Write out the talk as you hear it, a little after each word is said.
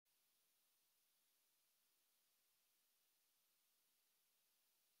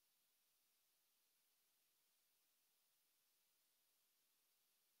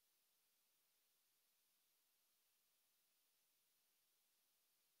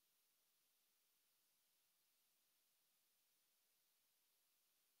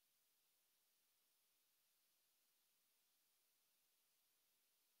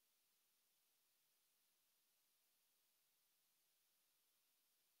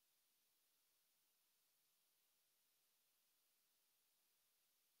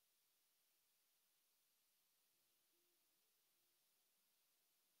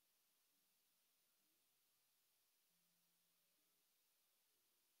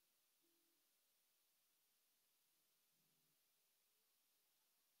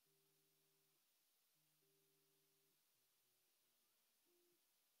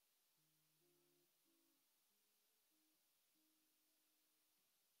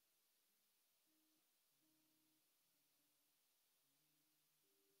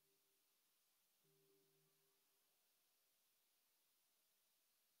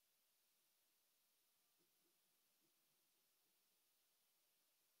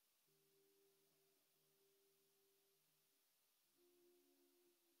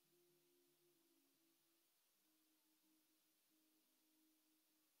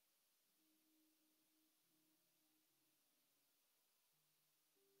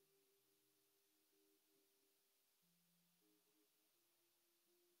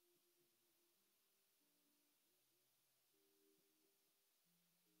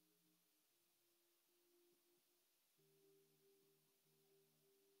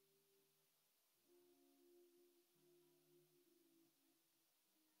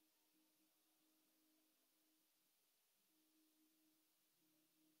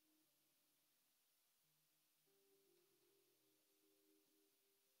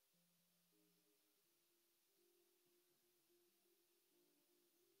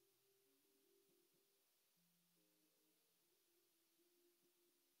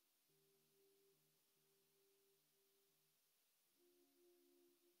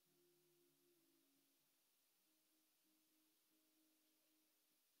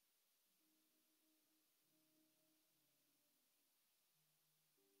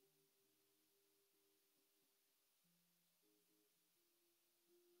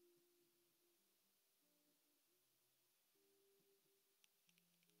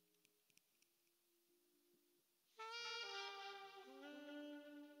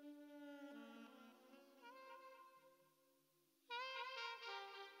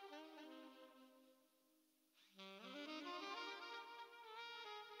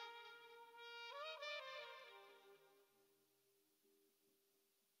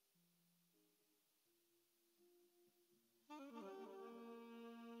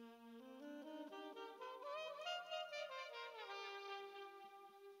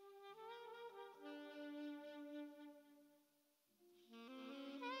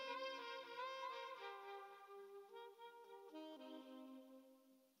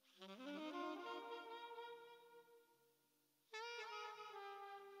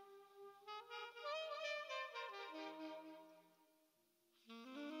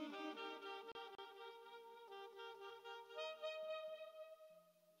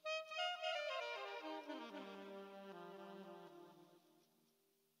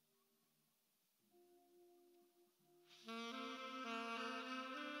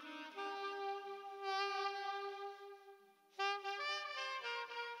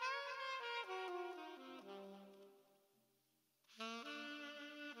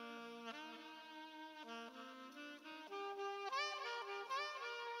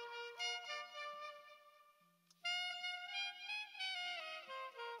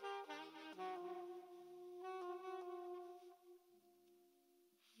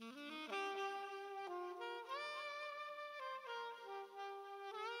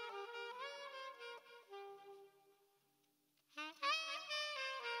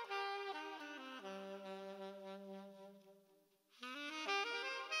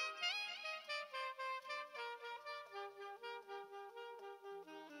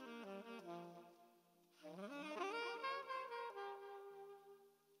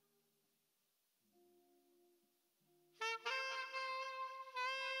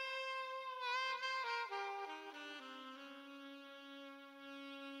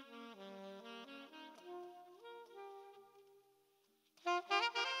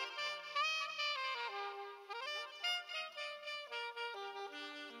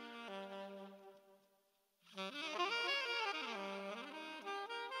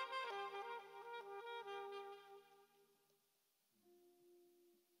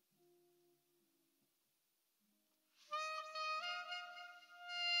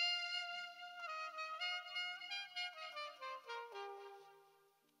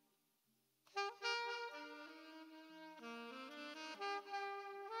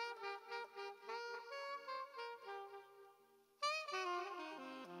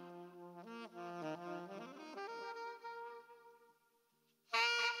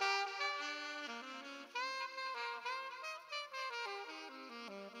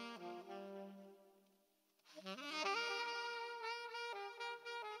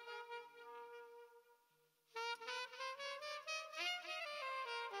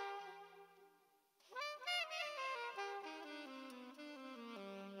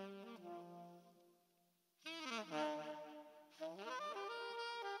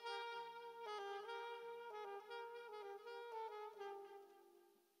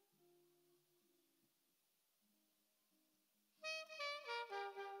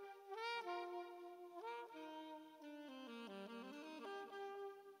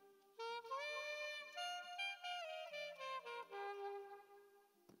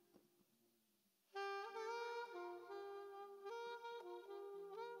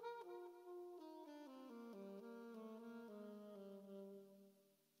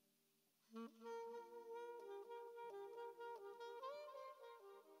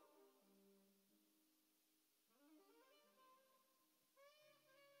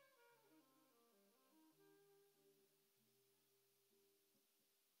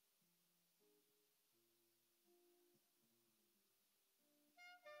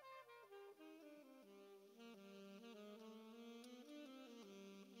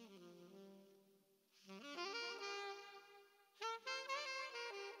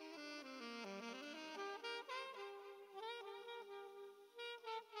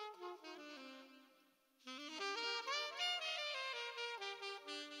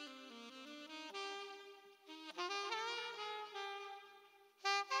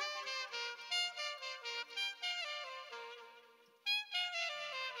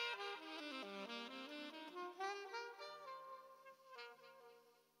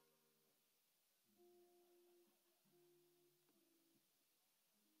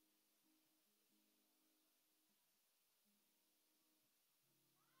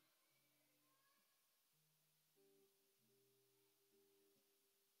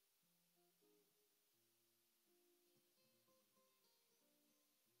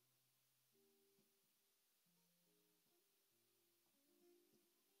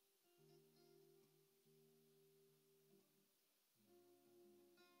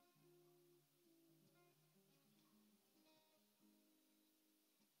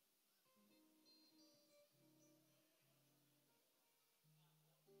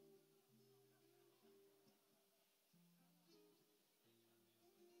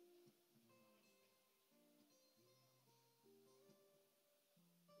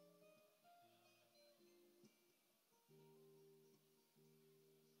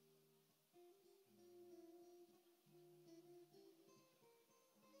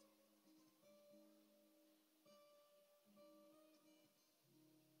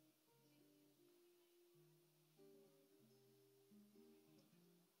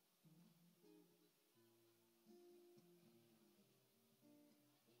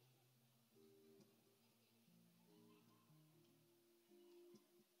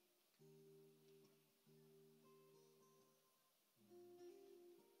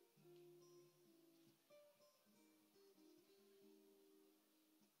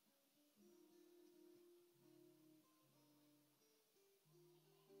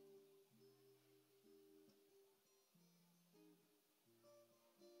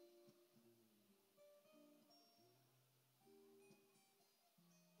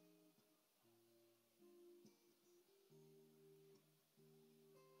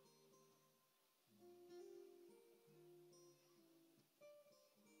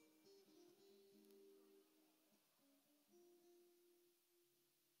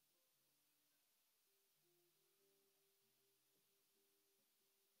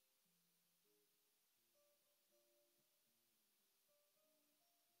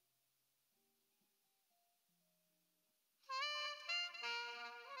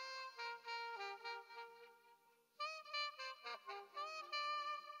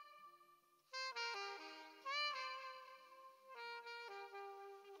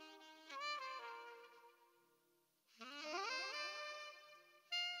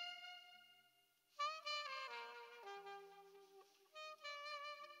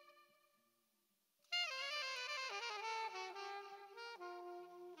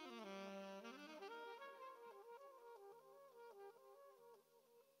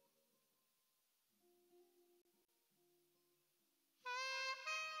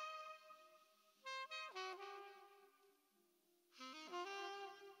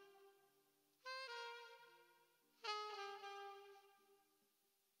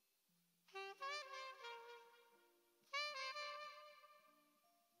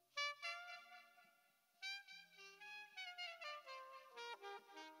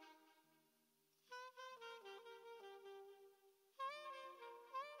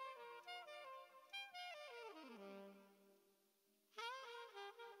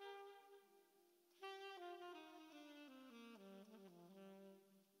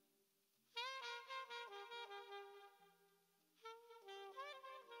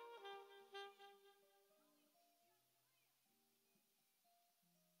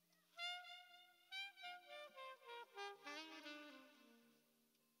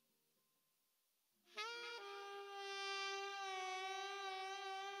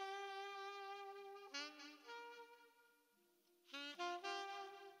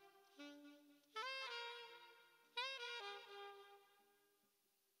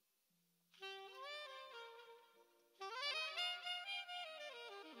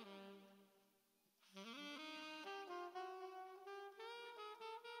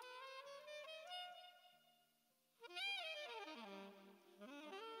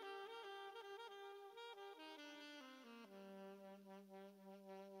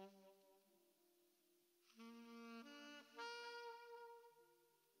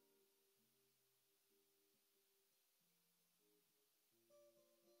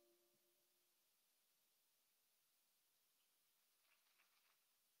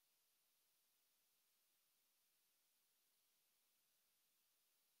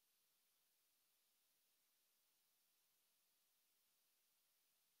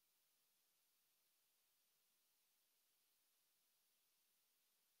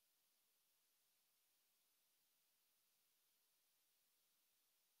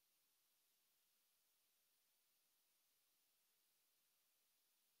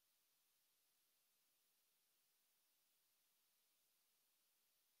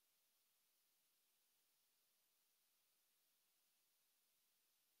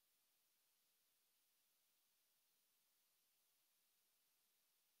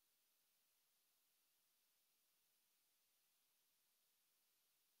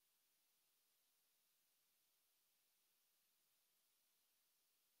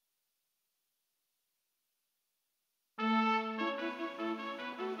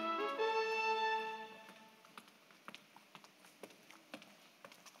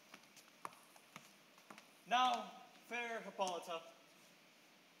Now, fair Hippolyta,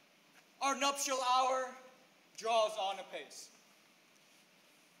 our nuptial hour draws on apace.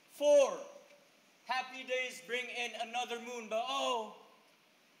 4 happy days bring in another moon, but oh,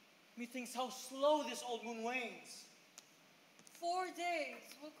 methinks how slow this old moon wanes. 4 days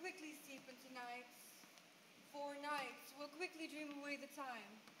will quickly steep into nights. 4 nights will quickly dream away the time.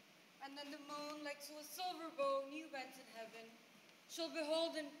 And then the moon, like to a silver bow new bent in heaven, shall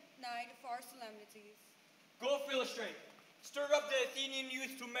behold in night far solemnities. Go illustrate. Stir up the Athenian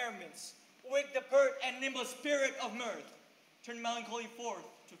youth to merriments. Wake the pert and nimble spirit of mirth. Turn melancholy forth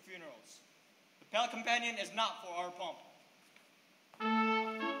to funerals. The pale companion is not for our pomp.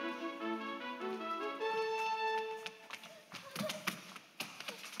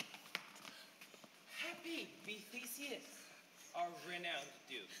 Happy be Theseus, our renowned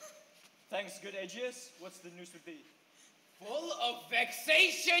duke. Thanks, good Aegeus. What's the news with thee? Full of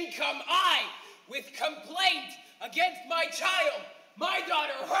vexation come I, with complaint against my child, my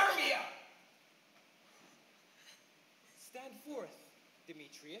daughter Hermia. Stand forth,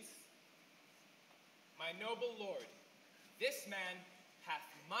 Demetrius. My noble lord, this man hath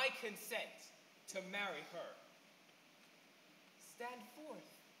my consent to marry her. Stand forth,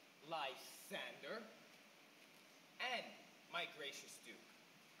 Lysander, and my gracious duke.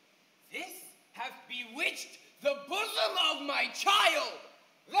 This hath bewitched the bosom of my child.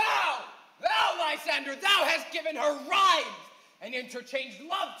 Thou, Lysander, thou hast given her rhymes and interchanged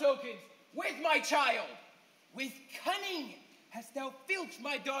love tokens with my child. With cunning hast thou filched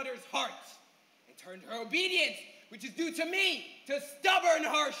my daughter's heart and turned her obedience, which is due to me, to stubborn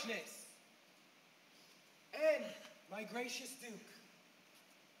harshness. And, my gracious duke,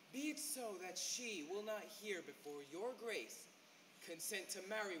 be it so that she will not hear before your grace consent to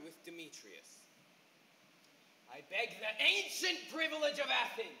marry with Demetrius. I beg the ancient privilege of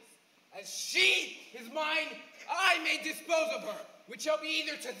Athens, as she is mine, I may dispose of her, which shall be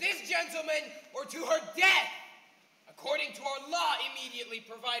either to this gentleman or to her death, according to our law immediately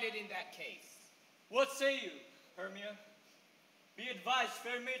provided in that case. What say you, Hermia? Be advised,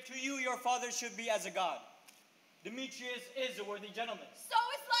 fair maid, to you your father should be as a god. Demetrius is a worthy gentleman. So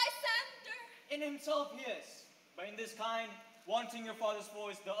is Lysander. In himself he is, but in this kind, wanting your father's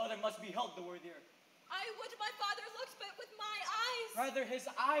voice, the other must be held the worthier. I would my father looked but with my eyes. Rather his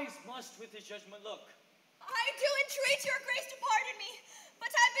eyes must with his judgment look. I do entreat your grace to pardon me,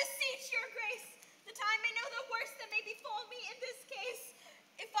 but I beseech your grace that I may know the worst that may befall me in this case,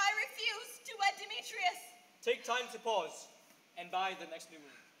 if I refuse to wed Demetrius. Take time to pause, and by the next new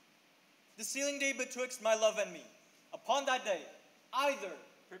moon. The sealing day betwixt my love and me. Upon that day, either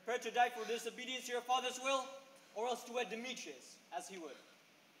prepare to die for disobedience to your father's will, or else to wed Demetrius, as he would.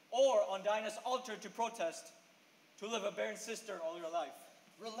 Or on Dinah's altar to protest, to live a barren sister all your life.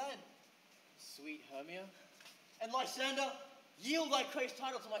 Relent, sweet Hermia, and Lysander, yield thy Christ's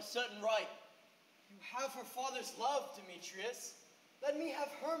title to my certain right. You have her father's love, Demetrius. Let me have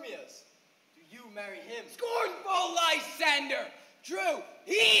Hermia's. Do you marry him? Scornful Lysander! True,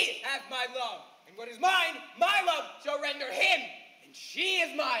 he hath my love, and what is mine, my love shall render him, and she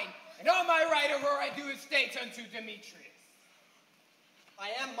is mine, and all my right of her I do estate unto Demetrius. I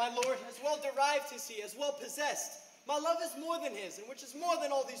am, my lord, as well derived as he, as well possessed. My love is more than his, and which is more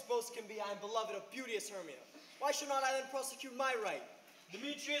than all these boasts can be, I am beloved of beauteous Hermia. Why should not I then prosecute my right?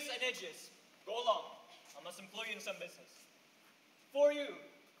 Demetrius and Aegeus, go along. I must employ you in some business. For you,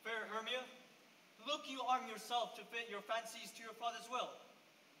 fair Hermia, look you arm yourself to fit your fancies to your father's will,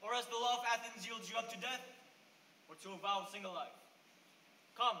 or as the law of Athens yields you up to death, or to a vow of single life.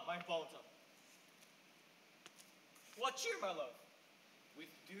 Come, my Hippolyta. What cheer, my love? With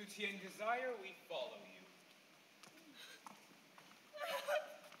duty and desire we follow you.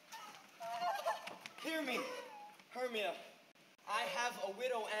 Hear me, Hermia. I have a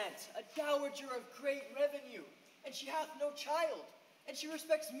widow aunt, a dowager of great revenue, and she hath no child, and she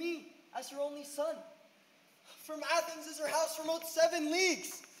respects me as her only son. From Athens is her house remote 7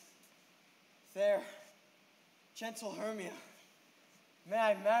 leagues. There, gentle Hermia, may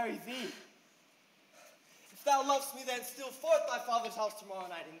I marry thee? If thou lovest me, then still forth thy father's house tomorrow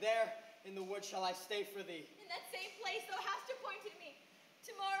night, and there in the wood shall I stay for thee. In that same place thou hast appointed me.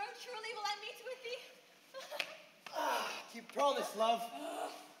 Tomorrow truly will I meet with thee. Keep promise, love.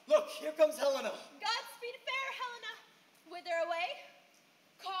 Look, here comes Helena. Godspeed, fair Helena. Whither away?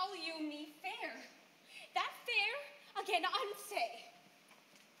 Call you me fair? That fair again unsay.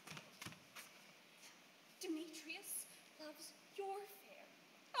 Demetrius loves your fair.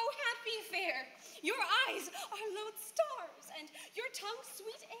 Oh, happy fair! Your eyes are lodestars, and your tongue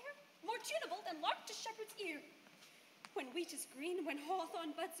sweet air, more tunable than lark to shepherd's ear. When wheat is green, when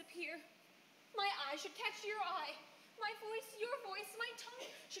hawthorn buds appear, My eye should catch your eye. My voice, your voice, my tongue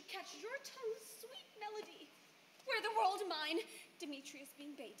should catch your tongue's sweet melody. Were the world mine, Demetrius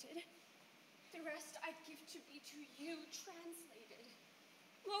being baited, the rest I'd give to be to you translated.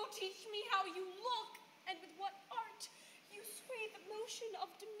 Lo, teach me how you look, and with what art you sway the motion of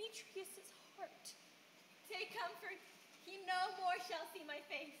Demetrius's heart. Take comfort, he no more shall see my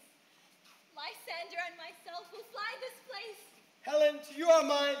face. Lysander and myself will fly this place. Helen, to your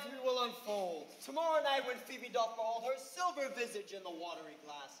minds we will unfold. Tomorrow night when Phoebe doth behold her silver visage in the watery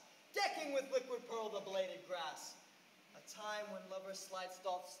glass, decking with liquid pearl the bladed grass, a time when lover's slights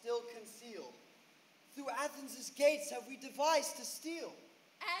doth still conceal. Through Athens' gates have we devised to steal.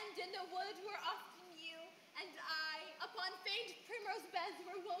 And in the wood were often you and I, upon faint primrose beds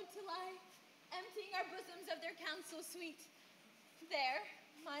were wont to lie, emptying our bosoms of their counsel sweet. There,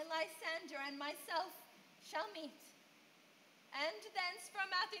 my Lysander and myself shall meet. And thence from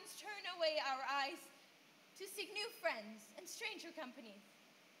Athens turn away our eyes to seek new friends and stranger companies.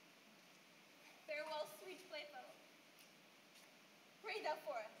 Farewell, sweet playfellow. Pray thou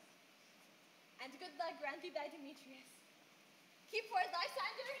for us, and good luck grant thee thy Demetrius. Keep forth,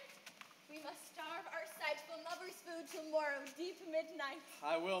 Lysander. We must starve our sight for lovers' food till morrow, deep midnight.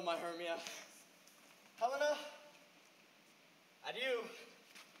 I will, my Hermia. Helena, adieu.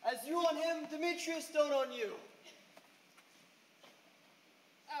 As you on him, Demetrius don't on you.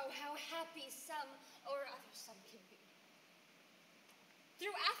 Oh, how happy some or other some can be.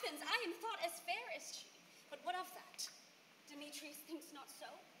 Through Athens I am thought as fair as she, but what of that? Demetrius thinks not so.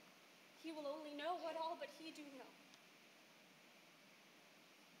 He will only know what all but he do know.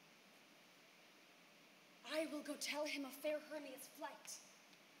 I will go tell him of fair Hermia's flight.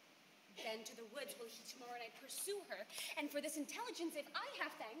 Then to the woods will he tomorrow night pursue her, and for this intelligence, if I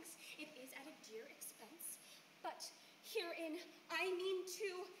have thanks, it is at a dear expense. But herein I mean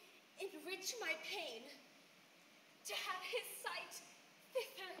to enrich my pain, to have his sight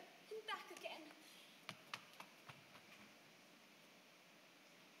thither and back again.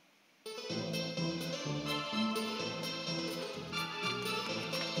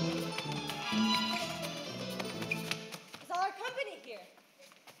 Is all our company here?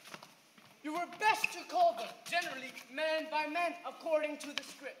 You were best to call them, generally man by man, according to the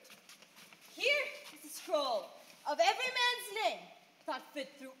script. Here is a scroll of every man's name, thought fit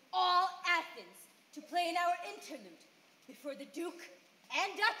through all Athens to play in our interlude before the Duke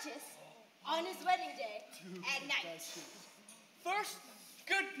and Duchess on his wedding day at night. First,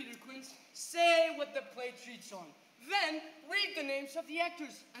 good Peter Quince, say what the play treats on. Then read the names of the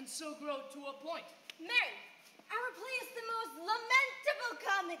actors, and so grow to a point. Mary, our play is the most lamentable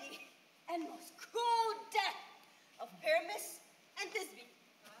comedy and most cruel death of Pyramus and Thisbe.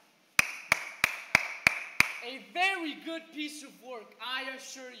 A very good piece of work, I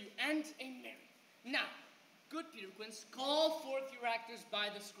assure you, and a merry. Now, good Peter Quince, call forth your actors by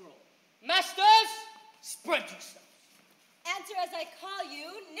the scroll. Masters, spread yourselves. Answer as I call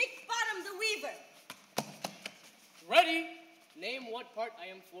you, Nick Bottom the Weaver. Ready? Name what part I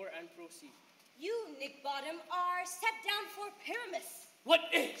am for and proceed. You, Nick Bottom, are set down for Pyramus. What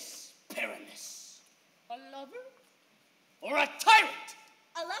is Pyramus? A lover? Or a tyrant?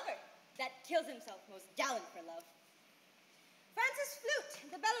 A lover that kills himself most gallant for love. Francis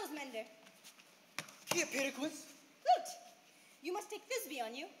Flute, the bellows mender. Here, Peter Quince. Flute, you must take Thisbe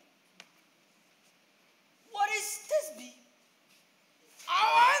on you. What is Thisbe? A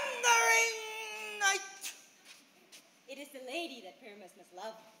wandering knight. It is the lady that Pyramus must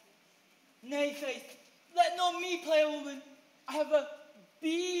love. Nay, faith, let not me play a woman. I have a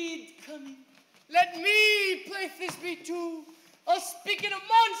bead coming. Let me play Thisbe too. I'll speak in a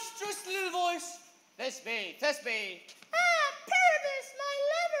monstrous little voice. Thisbe, Thisbe. Ah, Pyramus, my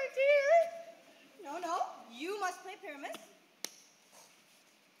lover, dear. No, you must play Pyramus.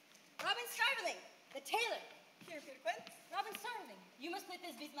 Robin Starveling, the tailor. Here, Peter Quince. Robin Starveling, you must play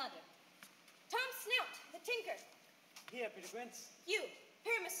Thisbe's mother. Tom Snout, the tinker. Here, Peter Quince. You,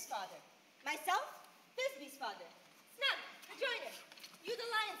 Pyramus' father. Myself, Thisbe's father. Snout, the joiner. You, the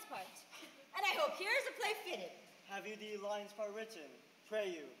lion's part. And I hope here's a play fitted. Have you the lion's part written? Pray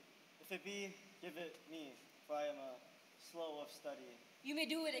you. If it be, give it me, for I am slow of study. You may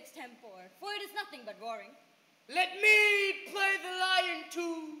do it extempore, for it is nothing but roaring. Let me play the lion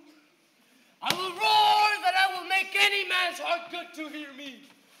too. I will roar that I will make any man's heart good to hear me.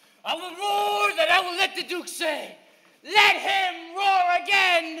 I will roar that I will let the Duke say, let him roar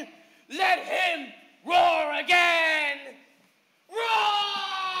again. Let him roar again. Roar!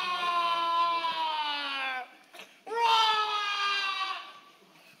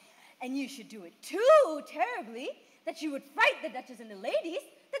 And you should do it too terribly, that you would fright the Duchess and the ladies,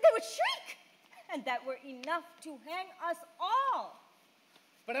 that they would shriek. and that were enough to hang us all.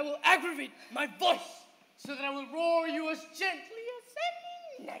 But I will aggravate my voice so that I will roar you as gently as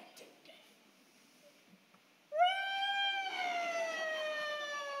any nightingale.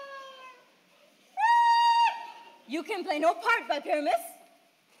 You can play no part, Valpyramus.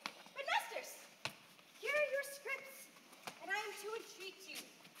 But masters, here are your scripts, and I am to entreat you,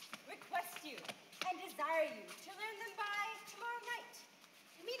 request you, and desire you to learn them by tomorrow night.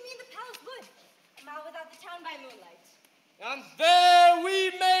 Meet me in the palace wood, a mile without the town by moonlight. And there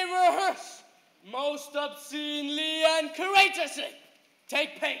we may rehearse most obscenely and courageously.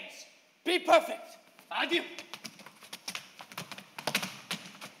 Take pains. Be perfect. Adieu.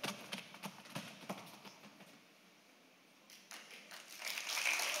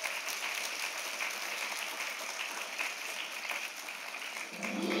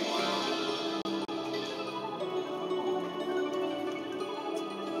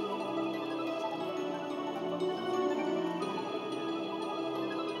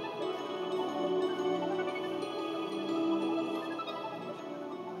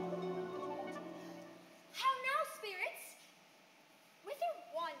 How now, spirits? Whither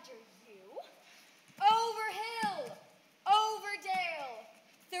wander you? Over hill, over dale,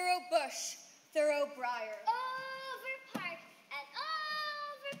 thorough bush, thorough briar. Over park and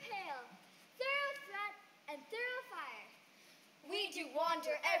over pale, through threat and through fire. We do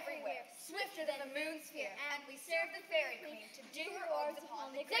wander everywhere, swifter than the moon sphere, and we serve the fairy queen to do her orbs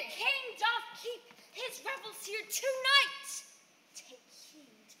upon the The green. king doth keep his revels here tonight. Take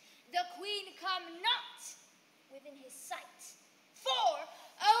heed, the queen come not within his sight. For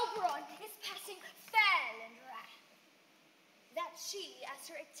Oberon is passing fell and wrath, that she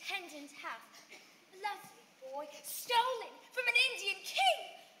as her attendant hath, lovely boy, stolen from an Indian king.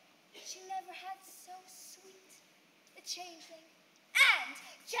 She never had so sweet a changeling. And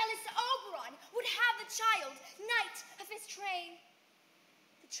jealous Oberon would have the child, knight of his train,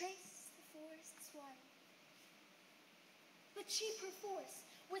 to trace the forest's wine. But she perforce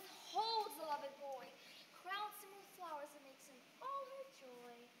withholds the loved boy, crowns him with flowers and makes him all her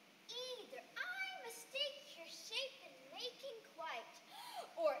joy. Either I mistake your shape in making quite,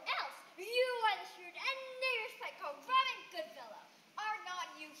 or else you are the shrewd and knave Psycho Robin Goodfellow. Are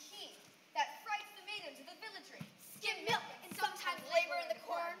not you he that frights the maidens of the villagery, skim milk, and sometimes labor in the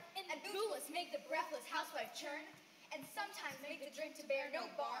corn, and bootless make the breathless housewife churn, and sometimes make the drink to bear no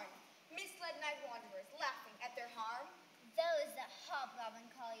barn, misled night wanderers laughing at their harm? Those that hobgoblin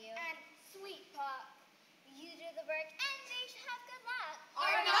call you. And sweet pop, you do the work and they shall have good luck.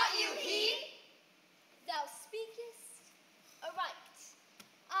 are not you he? Thou speakest aright.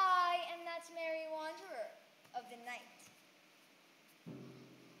 I am that merry wanderer of the night.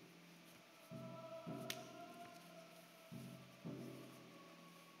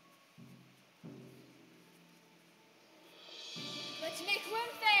 Let's make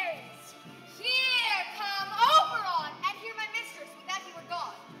room, fairies. Here come Oberon, and here my mistress, would that he were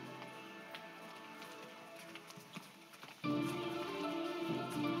gone.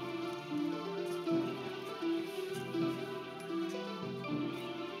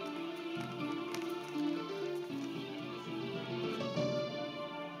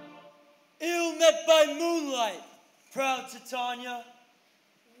 Ill met by moonlight, proud Titania.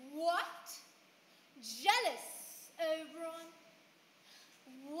 What? Jealous, Oberon?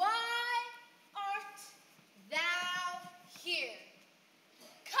 Why art thou here?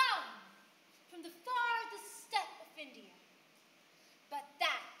 Come from the farthest steppe of India. But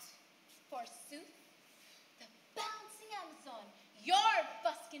that, forsooth, the bouncing Amazon, your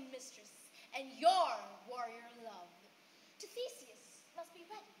buskin mistress, and your warrior love, to Theseus must be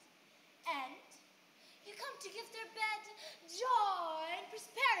wedded. And you come to give their bed joy and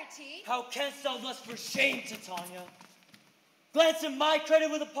prosperity. How canst thou thus for shame, Titania? Glance at my credit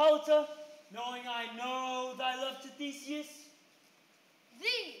with Hippolyta, knowing I know thy love to Theseus.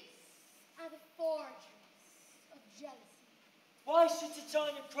 These are the forgeries of jealousy. Why should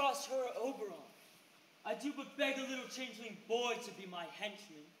Titania cross her Oberon? I do but beg a little changeling boy to be my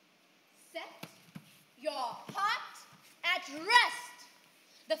henchman. Set your heart at rest.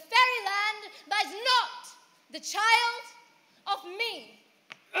 The fairyland lies not the child of me.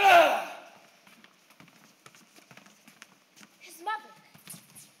 His mother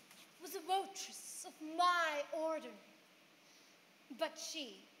was a votress of my order, but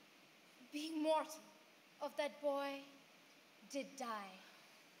she, being mortal of that boy, did die.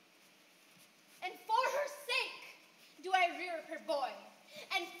 And for her sake do I rear up her boy,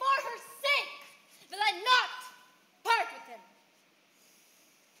 and for her sake will I not part with him.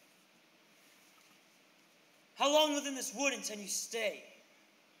 How long within this wood intend you stay?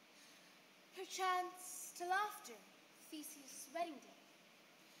 perchance to laughter, Theseus' wedding day,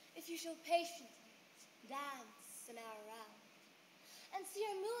 if you shall patiently dance an hour round, and see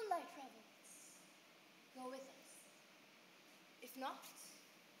our moonlight revels, go with us. If not,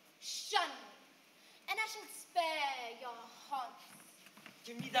 shun me, and I shall spare your haunts.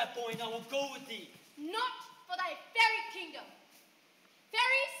 Give me that boy, and I will go with thee. Not for thy fairy kingdom.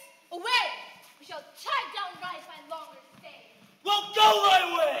 Fairies, away! We shall chide down rise by longer stay. Well, go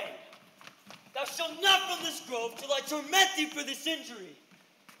thy way! Thou shalt not from this grove till I torment thee for this injury.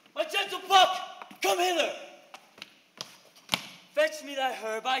 My gentle buck, come hither. Fetch me thy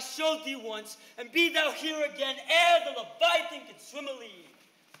herb, I showed thee once, and be thou here again ere the Leviathan can swim a league.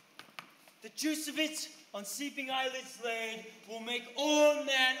 The juice of it, on sleeping eyelids laid, will make all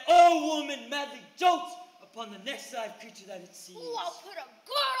man, all woman madly dote upon the next live creature that it sees. Ooh, I'll put a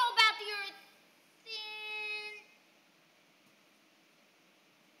girdle about the earth in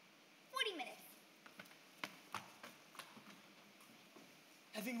 40 minutes.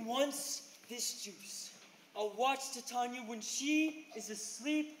 Having once this juice, I'll watch Titania when she is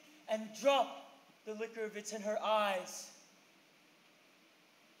asleep and drop the liquor of it in her eyes.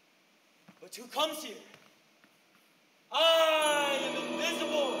 But who comes here? I am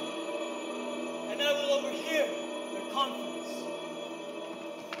invisible, and I will overhear their conference.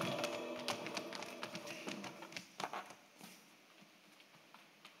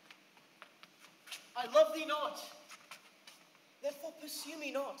 I love thee not, therefore pursue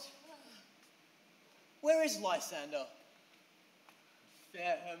me not. Where is Lysander?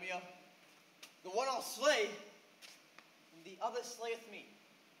 Fair Hermia, the one I'll slay, and the other slayeth me.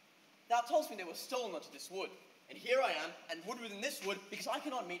 Thou toldst me they were stolen unto this wood, and here I am, and wood within this wood, because I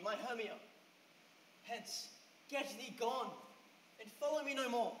cannot meet my Hermia. Hence, get thee gone, and follow me no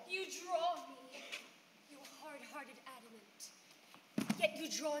more. You draw me, you hard-hearted adamant. Yet you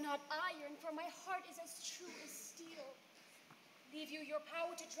draw not iron, for my heart is as true as steel. Leave you your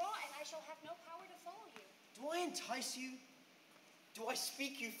power to draw, and I shall have no power to follow you. Do I entice you? Do I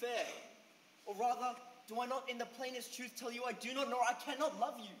speak you fair? Or rather, do I not in the plainest truth tell you I do not know, I cannot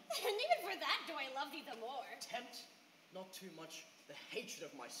love you? And even for that do I love thee the more. Tempt not too much the hatred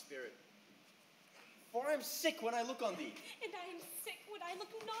of my spirit. For I am sick when I look on thee. And I am sick when I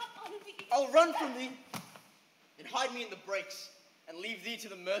look not on thee. I'll run from thee, and hide me in the breaks, and leave thee to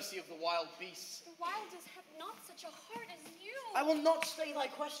the mercy of the wild beasts. The wildest have not such a heart as you. I will not stay thy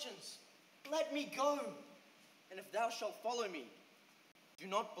questions. Let me go. And if thou shalt follow me, do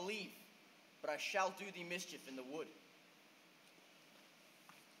not believe, but I shall do thee mischief in the wood.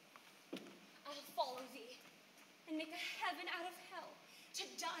 I'll follow thee, and make a heaven out of hell, to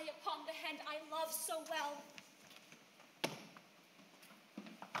die upon the hand I love so well.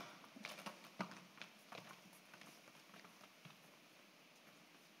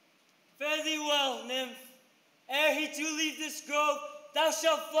 Fare thee well, nymph. Ere he too leave this grove, thou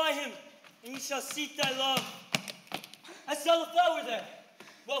shalt fly him, and he shall seek thy love. I saw the flower there.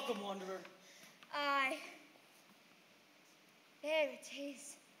 Welcome, wanderer. Aye. There it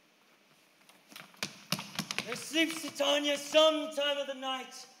is. There sleeps Titania some time of the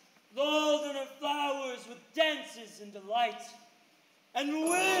night, lulled in her flowers with dances and delight. And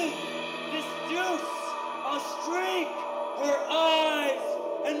with this juice I'll streak her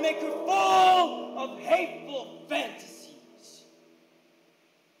eyes and make her full of hateful fantasies.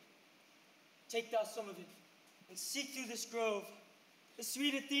 Take thou some of it, and seek through this grove. The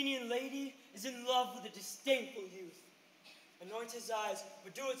sweet Athenian lady is in love with a disdainful youth. Anoint his eyes,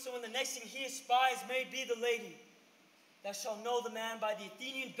 but do it so when the next thing he espies may be the lady. Thou shalt know the man by the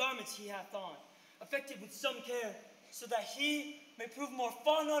Athenian garments he hath on, affected with some care, so that he may prove more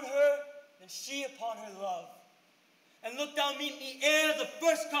fond on her than she upon her love. And look thou meet me ere the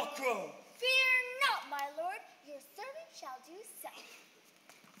first cock crow. Fear not, my lord. Your servant shall do so.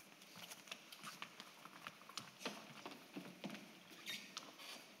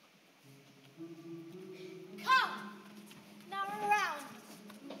 Come, now around.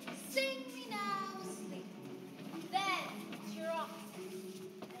 Sing me now asleep. Then put your off,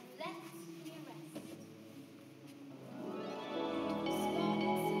 and let me rest.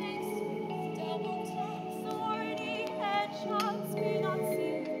 Spotted snakes with double tongues, thorny hedgehogs may not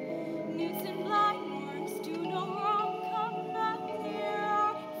see.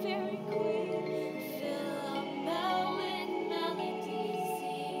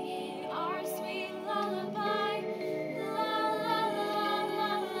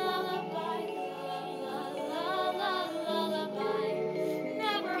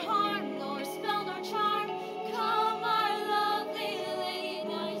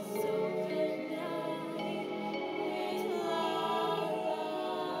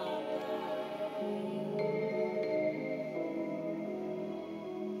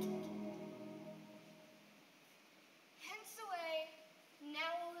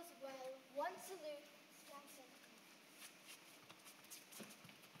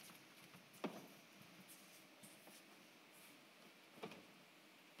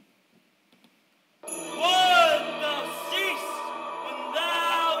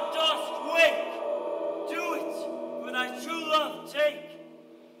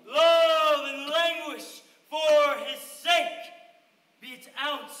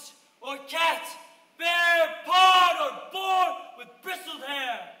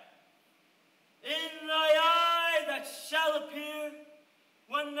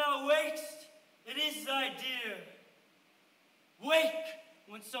 wakest, it is thy dear. Wake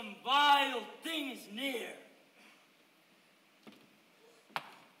when some vile thing is near.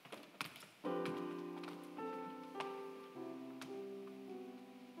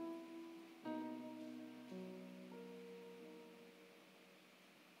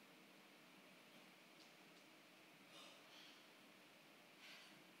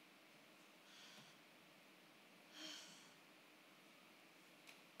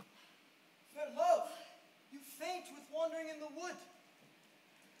 Fair love, you faint with wandering in the wood.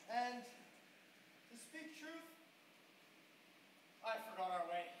 And to speak truth, I forgot our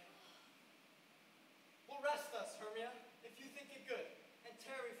way. We'll rest us, Hermia, if you think it good, and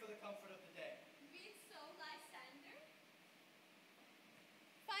tarry for the comfort of the day. Be it so, Lysander.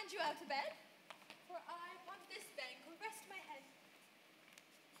 Find you out of bed, for I upon this bank will rest my head.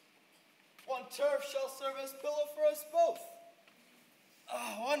 One turf shall serve as pillow for us both.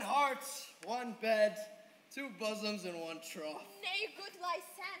 One heart, one bed, two bosoms, and one trough. Nay, good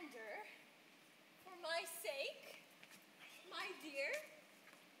Lysander, for my sake, my dear,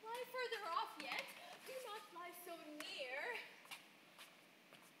 lie further off yet. Do not lie so near.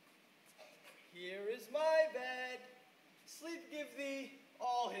 Here is my bed. Sleep give thee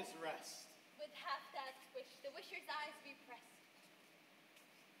all his rest. With half that wish, the wisher's eyes be pressed.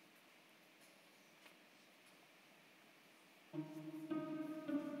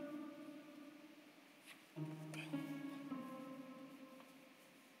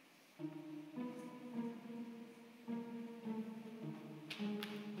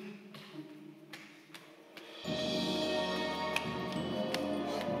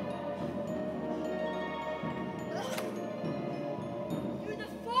 Through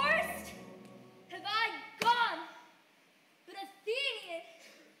the forest have I gone, but Athenian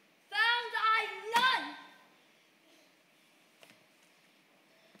found I none.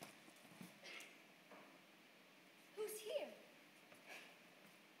 Who's here?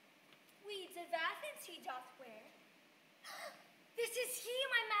 Weeds of Athens he doth wear. This is he,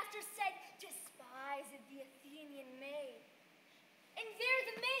 my master said, despised the Athenian maid. And there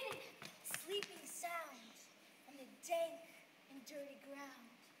the maiden, sleeping sound on the dank and dirty ground.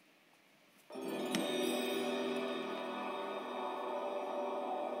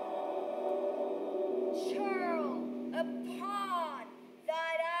 Churl upon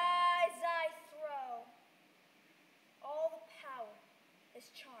thine eyes I throw. All the power this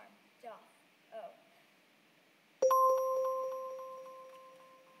charm doth owe.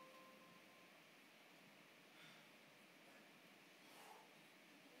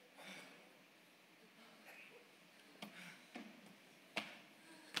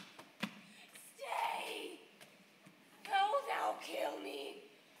 Stay! Oh, thou kill me,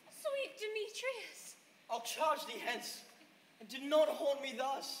 sweet Demetrius. I'll charge thee hence, and do not haunt me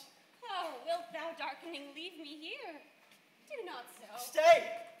thus. Oh, wilt thou darkening leave me here? Do not so. Stay!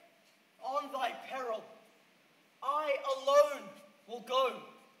 On thy peril. I alone will go.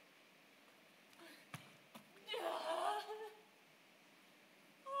 Oh,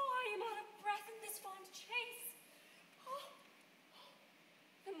 I am out of breath in this fond chase. Oh.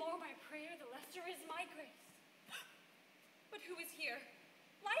 The more my prayer, the lesser is my grace. But who is here?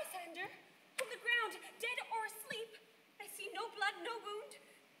 Lysander, on the ground, dead or asleep. I see no blood, no wound.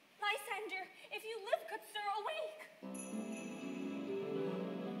 Lysander, if you live, good sir, awake.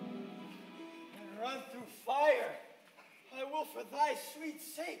 And run through fire. I will for thy sweet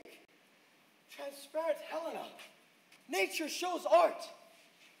sake. Transparent Helena, nature shows art,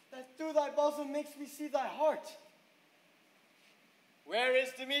 that through thy bosom makes me see thy heart. Where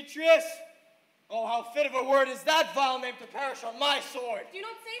is Demetrius? Oh, how fit of a word is that vile name to perish on my sword. Do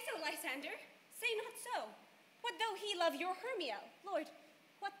not say so, Lysander. Say not so. What though he love your Hermia? Lord,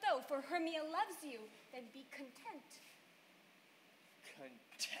 what though for Hermia loves you? Then be content.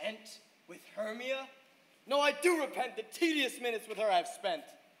 Content with Hermia? No, I do repent the tedious minutes with her I've spent.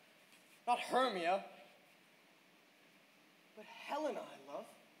 Not Hermia, but Helena I love,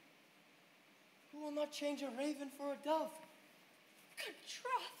 who will not change a raven for a dove. Good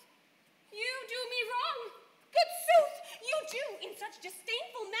troth, you do me wrong. Good sooth, you do in such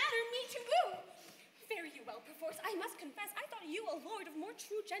disdainful manner me to woo. Fare you well, perforce, I must confess, I thought you a lord of more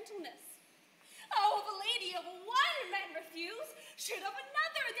true gentleness. Oh, the lady of one man refuse, should of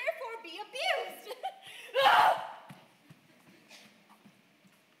another therefore be abused.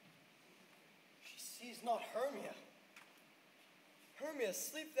 She sees not Hermia. Hermia,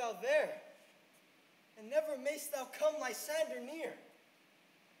 sleep thou there, and never mayst thou come Lysander near.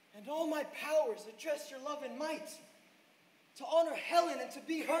 And all my powers address your love and might, to honor Helen and to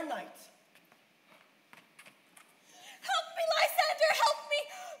be her knight. Help me, Lysander, help me!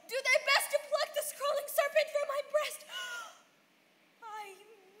 Do thy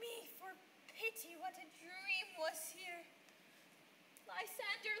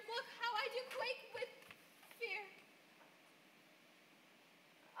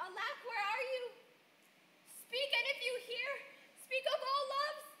you hear? Speak of all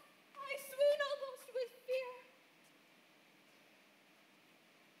loves. I swoon almost with fear.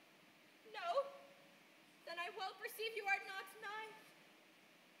 No, then I well perceive you are not nigh.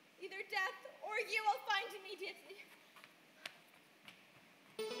 Either death or you will find immediately.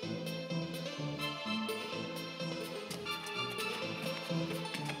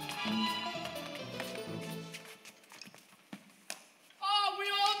 Ah, we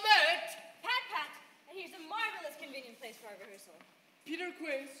all met! Pat, Pat, and here's a marvelous convenient place for our rehearsal. Peter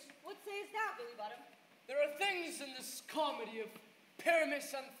Quince, What sayest thou, Billy Bottom? there are things in this comedy of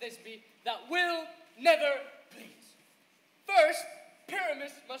Pyramus and Thisbe that will never please. First,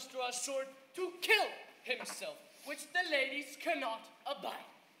 Pyramus must draw a sword to kill himself, which the ladies cannot abide.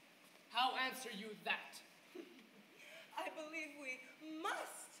 How answer you that? I believe we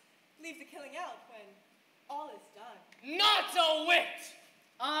must leave the killing out when all is done. Not a whit!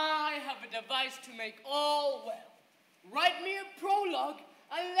 I have a device to make all well. Write me a prologue,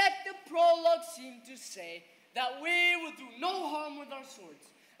 and let the prologue seem to say that we will do no harm with our swords,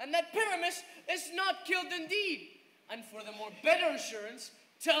 and that Pyramus is not killed indeed. And for the more better assurance,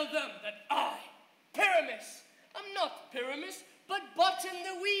 tell them that I, Pyramus, am not Pyramus, but Button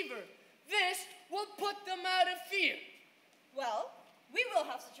the Weaver. This will put them out of fear. Well, we will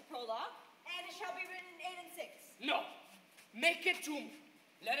have such a prologue, and it shall be written in 8 and 6. No, make it 2.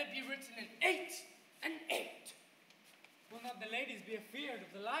 Let it be written in 8 and 8. Will not the ladies be afeard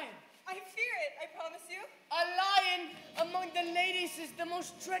of the lion? I fear it, I promise you. A lion among the ladies is the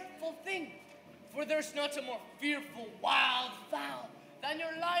most dreadful thing, for there's not a more fearful wild fowl than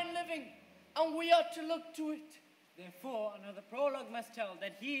your lion living, and we ought to look to it. Therefore, another prologue must tell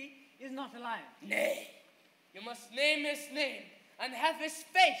that he is not a lion. Nay, you must name his name, and have his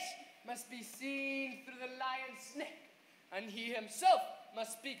face must be seen through the lion's neck, and he himself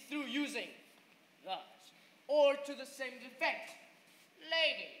must speak through using thus, or to the same effect,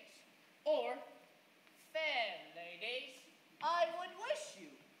 ladies, or fair ladies, I would wish you,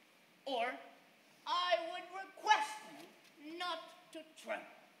 or I would request you not to tremble,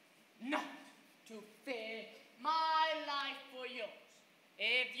 not to fear my life for yours.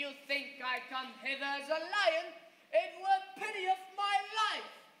 If you think I come hither as a lion, it were pity of my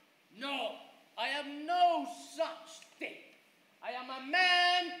life. No, I am no such thing. I am a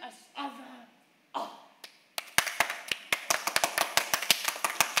man as other are.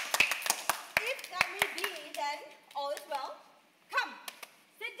 If that may be, then all is well. Come,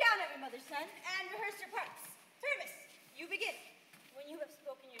 sit down, every mother's son, and rehearse your parts. Pyramus, you begin. When you have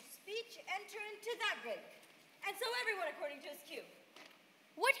spoken your speech, enter into that break. And so everyone according to his cue.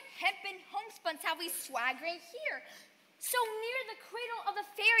 What hempen homespuns have we swaggering here, so near the cradle of the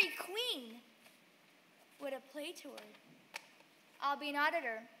fairy queen? What a play toward. I'll be an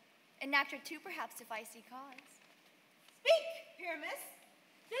auditor, an actor too, perhaps, if I see cause. Speak, Pyramus.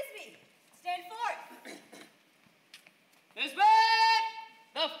 Thisbe, stand forth. This bed,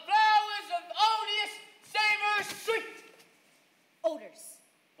 the flowers of odious savor sweet. Odors.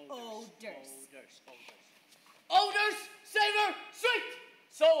 Odors, savor sweet.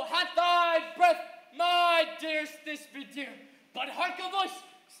 So hath thy breath, my dearest Thisbe dear. But hark a voice,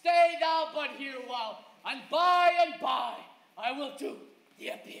 stay thou but here a while, and by I will do the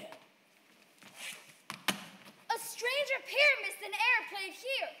appeal. A stranger Pyramus than e'er played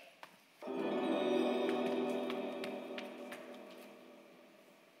here.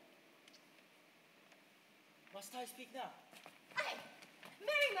 Must I speak now? Aye,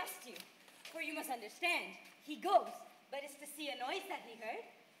 marry must you. For you must understand, he goes, but is to see a noise that he heard,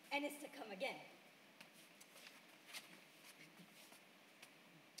 and is to come again.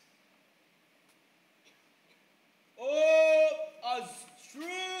 Oh, as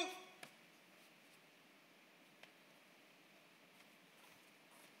true.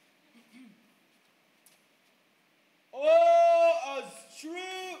 Oh, as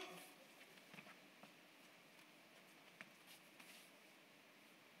true.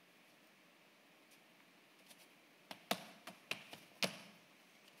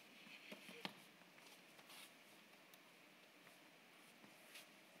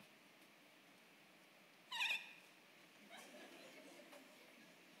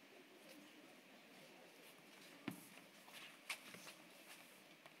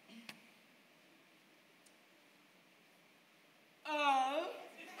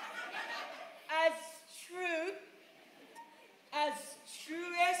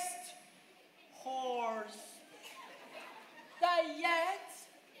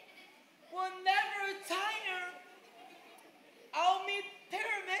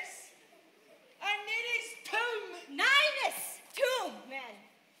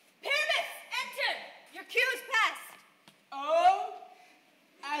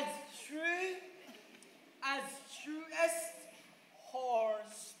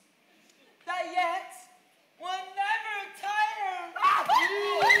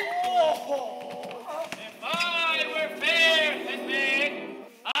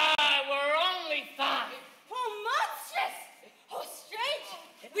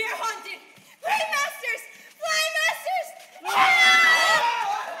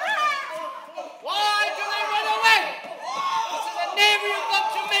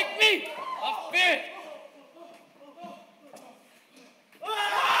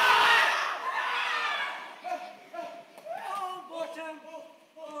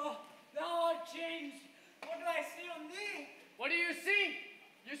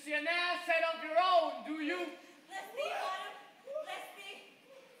 head of your own, do you? Let's be, madam. Let's be.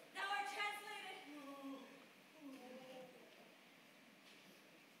 Thou art translated.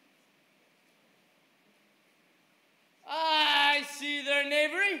 I see their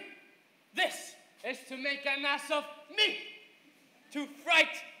knavery. This is to make an ass of me, to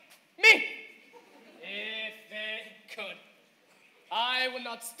fright me. If they could, I will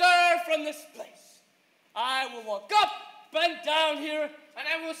not stir from this place. I will walk up and down here, and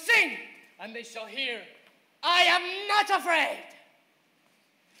I will sing, and they shall hear, I am not afraid.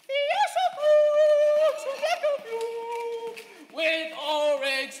 With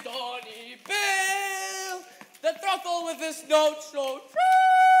orange stony bill, the throttle with his note slow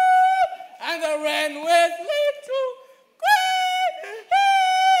true, and the wren with leap to great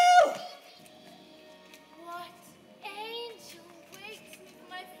hill. What angel wakes me from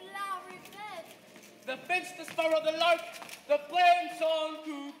my flowery bed? The finch, the sparrow, the lark, the plain song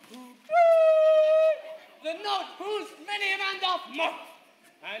cuckoo, the note whose many a man doth mock,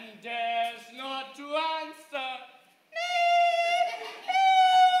 and dares not to answer me.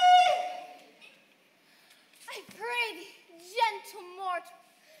 I pray thee, gentle mortal,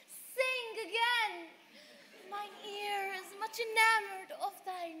 sing again. Mine ear is much enamored of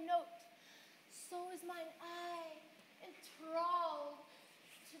thy note, so is mine eye enthralled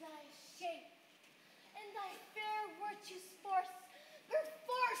to thy shape, and thy fair virtue's force, her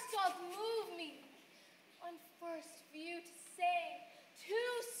force doth move me, on first view to say, to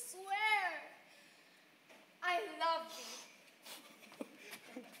swear, I love thee.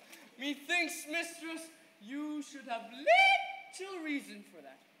 Methinks, mistress, you should have little reason for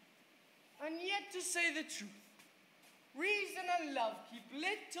that. And yet, to say the truth, reason and love keep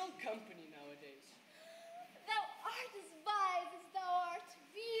little company nowadays. Thou art as wise as thou art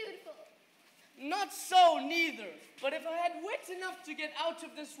beautiful. Not so, neither. But if I had wit enough to get out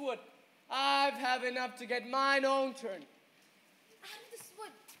of this wood, I've have enough to get mine own turn. Out of this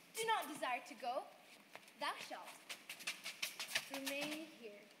wood, do not desire to go. Thou shalt remain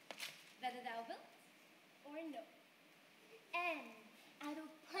here, whether thou wilt or no. And I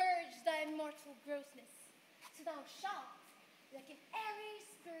will purge thy mortal grossness, so thou shalt, like an airy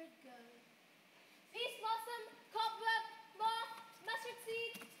spirit, go. Peace blossom, cobweb, moth, mustard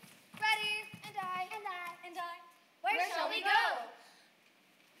seed, ready, and I, and I, and I. Where shall we go?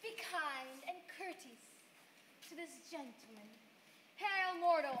 Be kind and courteous to this gentleman. Hail,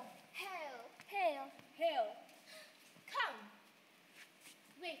 mortal. Hail, hail, hail. Come.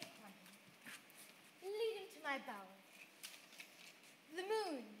 Wait upon him. Lead him to my bower. The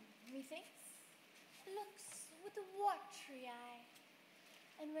moon, methinks, looks with a watery eye,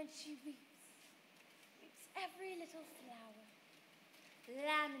 and when she weeps, weeps every little flower,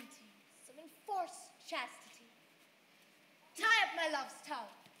 lamenting of enforced chastity. Tie up my love's tongue.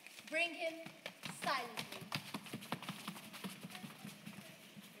 Bring him silently.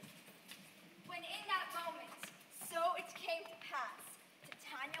 When in that moment, so it came to pass,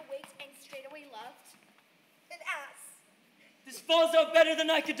 Titania waked and straightway loved an ass. This falls out better than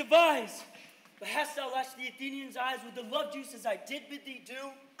I could devise. But hast thou lashed the Athenian's eyes with the love juice as I did bid thee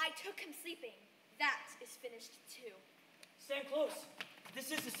do? I took him sleeping. That is finished too. Stand close.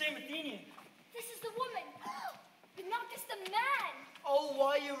 This is the same Athenian. This is the woman. But not this the man. Oh,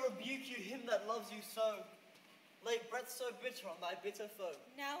 why you rebuke you him that loves you so? Lay breath so bitter on thy bitter foe.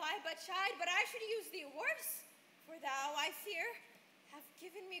 Now I but chide, but I should use thee worse. For thou, I fear, have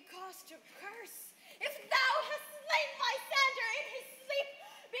given me cause to curse. If thou hast slain Lysander in his sleep,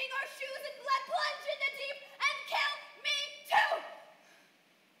 being our shoes in blood, plunge in the deep and kill me too.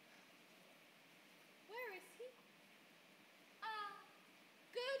 Where is he? Ah,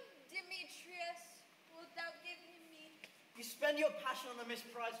 good Demetrius, wilt thou give him me? You spend your passion on a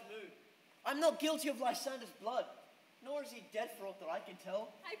misprized mood. I'm not guilty of Lysander's blood, nor is he dead for aught that I can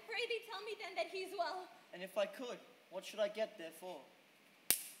tell. I pray thee tell me then that he's well. And if I could, what should I get therefore?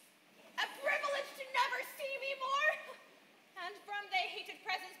 A privilege to never see me more. And from thy hated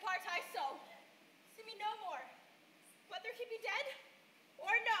presence part I so. See me no more, whether he be dead or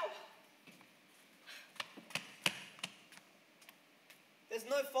no. There's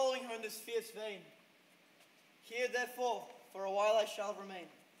no following her in this fierce vein. Here, therefore, for a while I shall remain.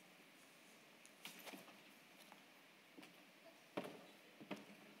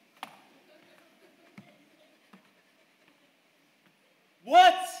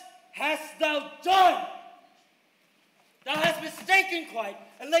 What hast thou done? Thou hast mistaken quite,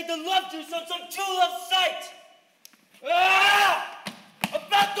 and laid the love juice on some true love's sight. Ah!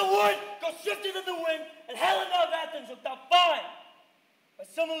 About the wood, go swifter than the wind, and Helena of Athens wilt thou find. By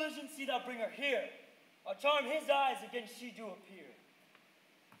some illusion see thou bring her here. I'll charm his eyes against she do appear.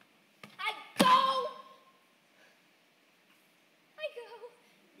 I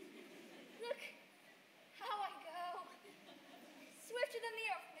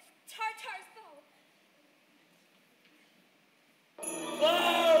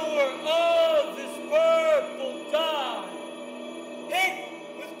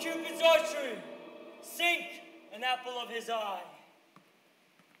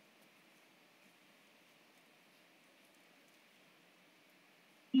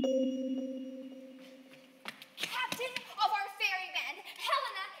Captain of our ferryman,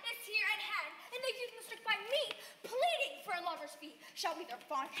 Helena is here at hand, and the youth must stick by me, pleading for a lover's fee. Shall we their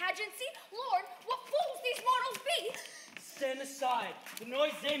fond pageancy? Lord, what fools these mortals be! Stand aside. The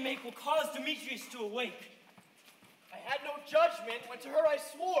noise they make will cause Demetrius to awake. I had no judgment when to her I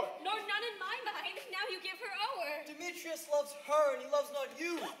swore. Nor none in my mind. Now you give her o'er. Demetrius loves her, and he loves not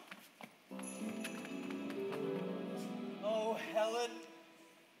you. Oh, Helen,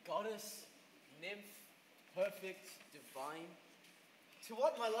 Goddess, nymph, perfect, divine. To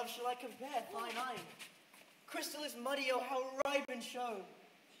what, my love, shall I compare thine eye? Crystal is muddy, oh, how ripe and shown.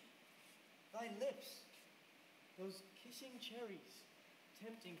 Thy lips, those kissing cherries,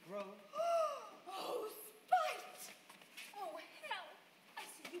 tempting grow. Oh, spite! Oh, hell! I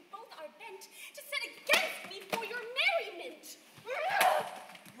see you both are bent to set against me for your merriment.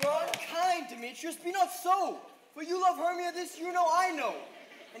 you are unkind, Demetrius. Be not so. For you love Hermia, this you know I know.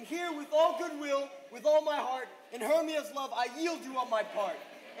 And here, with all goodwill, with all my heart, in Hermia's love I yield you on my part.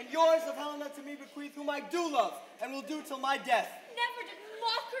 And yours of Helena to me bequeath, whom I do love, and will do till my death. Never did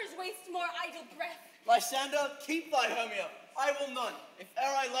mockers waste more idle breath. Lysander, keep thy Hermia. I will none. If e'er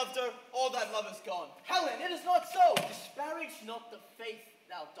I loved her, all that love is gone. Helen, it is not so. Disparage not the faith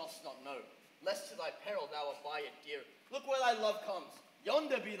thou dost not know, lest to thy peril thou abide it dear. Look where thy love comes.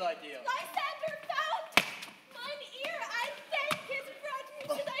 Yonder be thy dear. Lysander found! Mine ear, I thank, has brought me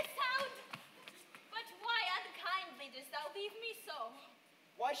to thy sound. But why unkindly didst thou leave me so?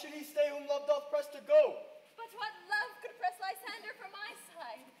 Why should he stay whom love doth press to go? But what love could press Lysander from my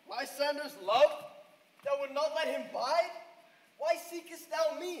side? Lysander's love? Thou would not let him bide? Why seekest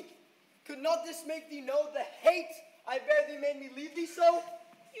thou me? Could not this make thee know the hate I bear thee made me leave thee so?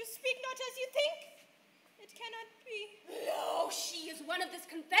 You speak not as you think. It cannot be. No, she is one of this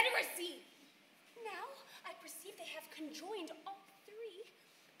confederacy. Now I perceive they have conjoined all three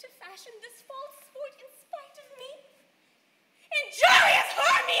to fashion this false sport in spite of me. Injurious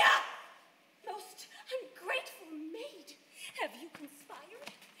Hermia! Most ungrateful maid, have you conspired?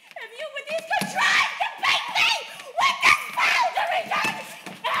 Have you with these contrived to bait me with this foul derision?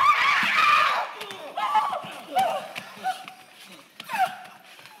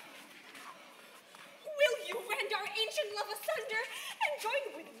 Will you rend our ancient love asunder and join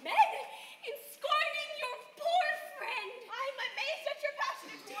with men in scorning your poor friend? I'm amazed at your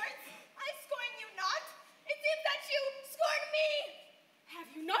passionate words. I scorn you not. It seems that you scorn me. Have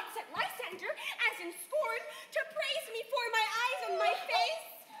you not set Lysander, as in scorn, to praise me for my eyes and my face?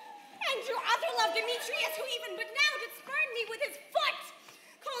 And your other love, Demetrius, who even but now did spurn me with his foot,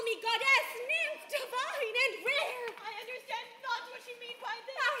 call me goddess, nymph, divine, and rare. I understand not what you mean by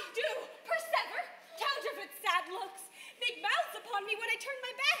this. I do, persever, counterfeit sad looks, big mouths upon me when I turn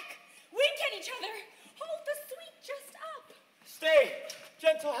my back, wink at each other, hold the sweet just up. Stay,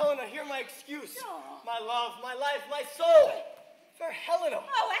 gentle Helena, hear my excuse. No. My love, my life, my soul. For Helena.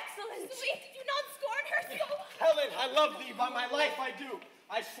 Oh, excellent. Sweet, do not scorn her so. Helen, I love thee, by my life I do.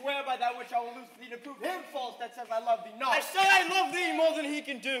 I swear by that which I will lose thee to prove him false that says I love thee not. I say I love thee more than he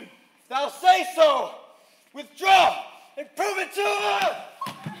can do. If thou say so, withdraw and prove it to her.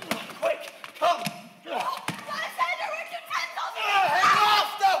 Quick, come. Lysander, we're utensils. Head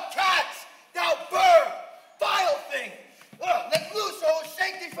off, thou cat, thou bird, vile thing. Let loose or I will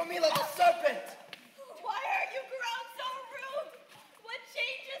shake thee from me like a serpent. Why are you grown so rude? What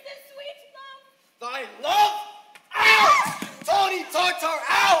changes this sweet love? Thy love? Out! Tawny tartar,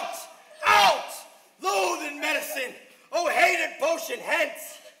 out! Out! Loathe in medicine! Oh, hated potion,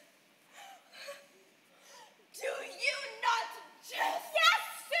 hence! Do you not jest? Yes,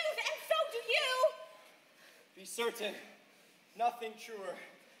 sooth, and so do you. Be certain, nothing truer.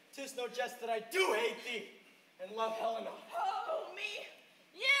 'Tis no jest that I do hate thee and love Helena. Oh, me!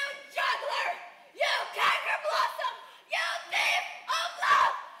 You juggler! You canker blossom! You thief of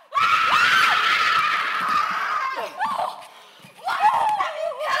love! Why have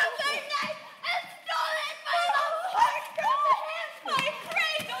you come by night and stolen my love's heart from the hand? I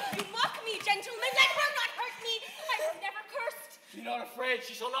pray, don't you mock me, gentlemen. Let her not hurt me. I was never cursed. Be not afraid,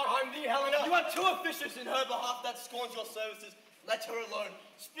 she shall not harm thee, Helena. You are two officials in her behalf that scorns your services. Let her alone.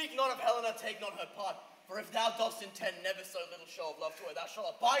 Speak not of Helena, take not her part. For if thou dost intend never so little show of love to her, thou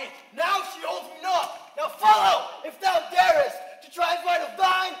shalt abide it. Now she holds me not. Now follow, if thou darest, to try as right of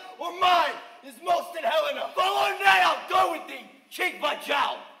thine or mine is most in Helena. Follow nay, I'll go with thee, cheek by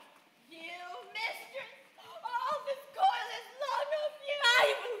jowl. You mistress! All this coil is long of you! I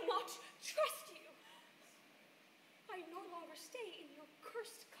will not trust you. I no longer stay in your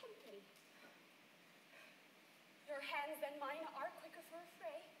cursed company. Your hands than mine are quicker for a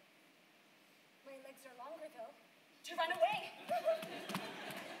fray. My legs are longer, though, to run away.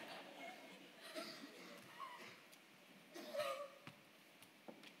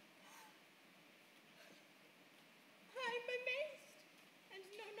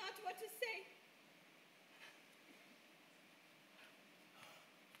 to say.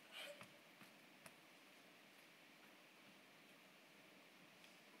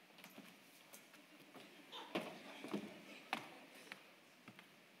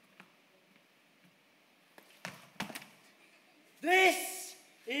 This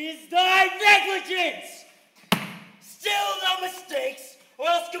is thy negligence! Still no mistakes, or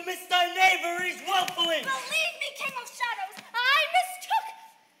else commits thy knaveries willfully! Believe me, King of Shadows, I mistook.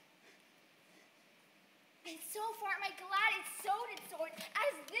 And so far my glad sewed sword,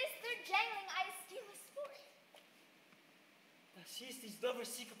 as this their jangling I esteem a sport. Thou seest these lovers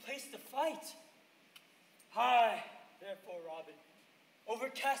seek a place to fight. Hie, therefore, Robin,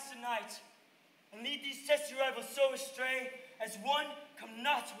 overcast the night, and lead these testy rivals so astray, as one come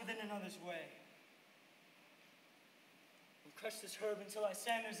not within another's way. And crush this herb until I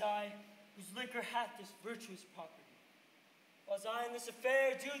Sander's eye, whose liquor hath this virtuous property. Whilst I in this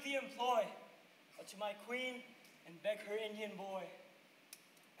affair do thee employ, unto my queen, and beg her Indian boy.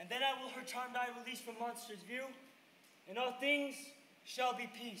 And then I will her charmed eye release from monster's view, and all things shall be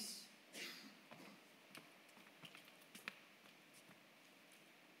peace.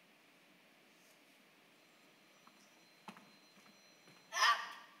 Up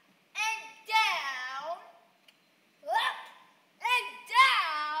and down, up and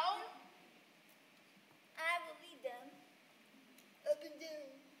down. I will lead them up and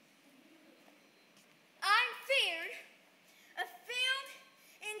down. I'm feared, a field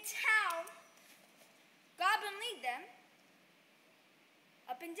in town. Goblin lead them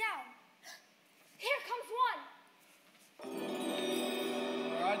up and down. Here comes one.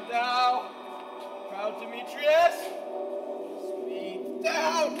 Where art thou, proud Demetrius? Speak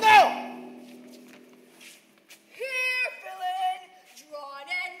thou now! Here, villain, drawn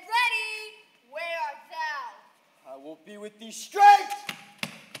and ready. Where art thou? I will be with thee straight!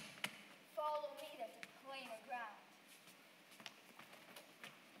 Follow me then to plainer ground.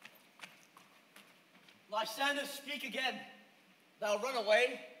 Lysander, speak again. Thou run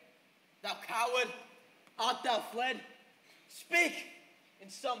away? Thou coward? Art thou fled? Speak! In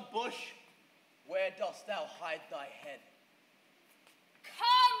some bush, where dost thou hide thy head?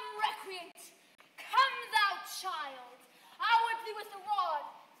 Come, recreant. Come, thou child. I'll whip thee with the rod.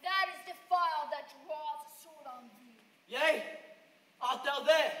 That is defiled that draws a sword on thee. Yea, art thou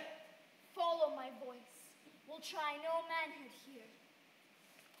there? Follow my voice. We'll try no manhood here.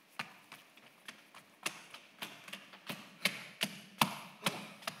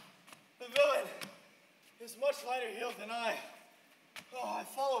 The villain is much lighter heeled than I. Oh, I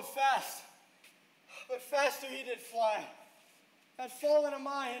followed fast, but faster he did fly. Had fallen am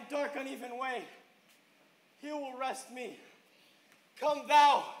I in dark uneven way. He will rest me. Come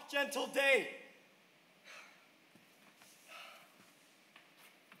thou, gentle day.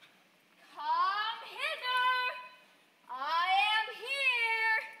 Come hither. I am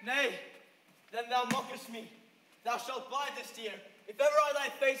here. Nay, then thou mockest me. Thou shalt bide this year. If ever I thy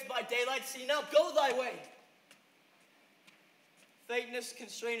face by daylight see, now go thy way. Fateness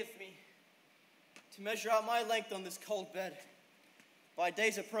constraineth me to measure out my length on this cold bed. By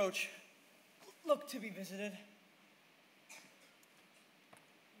day's approach, look to be visited.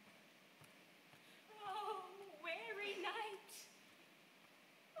 Oh, weary night.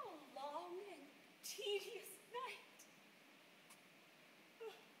 Oh, long and tedious night.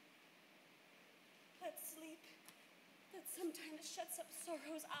 Let sleep, that sometimes shuts up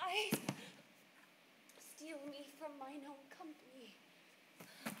sorrow's eyes, steal me from mine own company.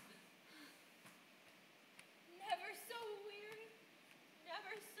 Never so weary,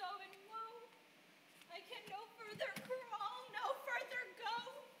 never so in woe. I can no further crawl, no further go.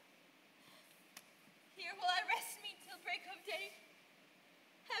 Here will I rest me till break of day.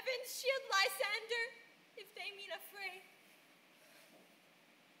 Heaven shield Lysander, if they meet a fray.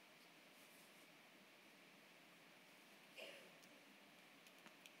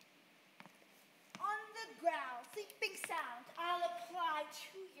 On the ground, sleeping sound, I'll apply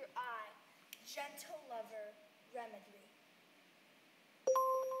to your eye, gentle lover, remedy.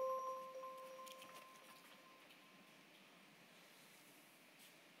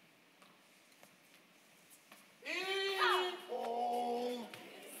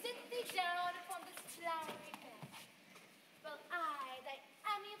 Sit thee down upon this flowery bed, while I thy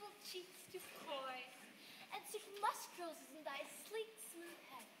amiable cheeks do coy, and sweet musk roses in thy sleek smooth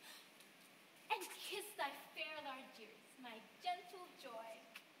head, and kiss thy fair large ears, my gentle joy.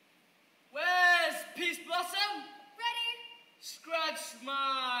 Where's Peace Blossom? Ready? Scratch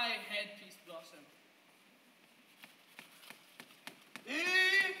my head, Peace Blossom.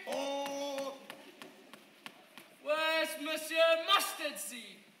 Where's Monsieur Mustard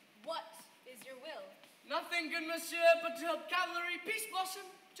Seed? What is your will? Nothing, good monsieur, but to help cavalry Peace Blossom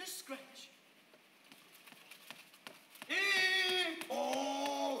to scratch.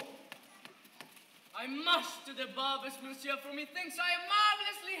 I must to the barbers, monsieur, for methinks I am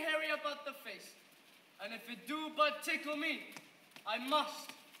marvelously hairy about the face. And if it do but tickle me, I must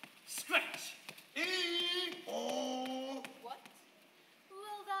scratch. What?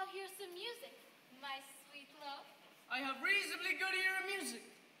 Will thou hear some music, my sweet love? I have reasonably good ear of music.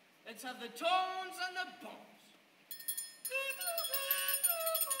 Let's have the tones and the bones.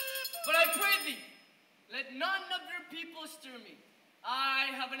 But I pray thee, let none of your people stir me. I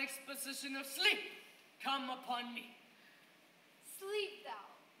have an exposition of sleep come upon me. Sleep thou,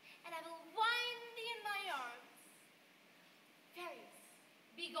 and I will wind thee in my arms. Fairies,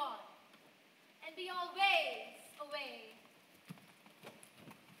 be gone, and be always away.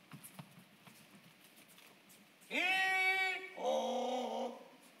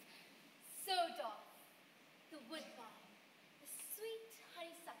 So doth the woodbine, the sweet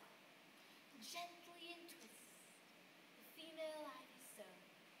honeysuckle, gently entwist the female ivy so,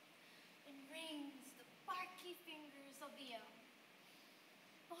 and wrings the barky fingers of the elm.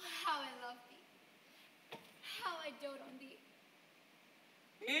 Oh, how I love thee, how I dote on thee.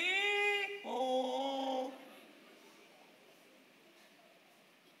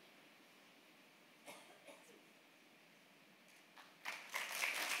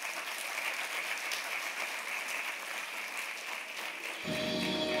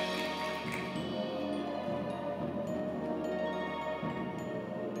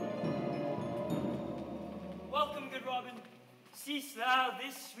 Welcome, good Robin. Seest thou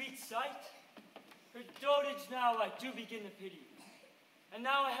this sweet sight? Her dotage now I do begin to pity. And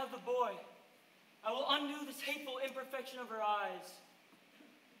now I have the boy. I will undo this hateful imperfection of her eyes.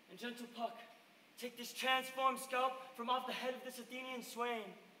 And gentle Puck, take this transformed scalp from off the head of this Athenian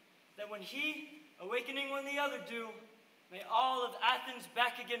swain, that when he, awakening when the other do, may all of Athens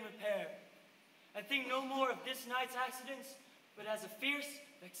back again repair. And think no more of this night's accidents, but as a fierce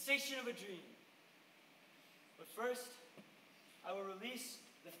vexation of a dream. But first, I will release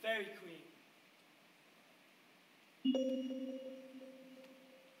the Fairy Queen.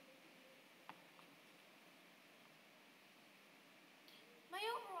 My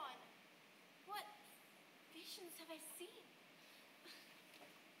Oberon, what visions have I seen?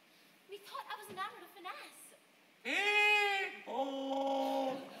 Methought I was enamored of Finesse.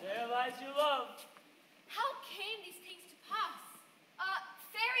 There lies your love. How came these things to pass?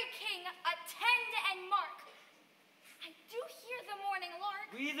 Fairy King, attend and mark. I do hear the morning lark.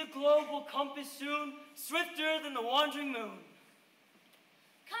 We the globe will compass soon, swifter than the wandering moon.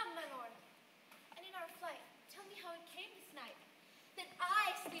 Come, my lord, and in our flight, tell me how it came this night, that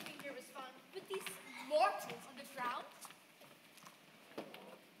I, sleeping here, was found with these mortals on the ground.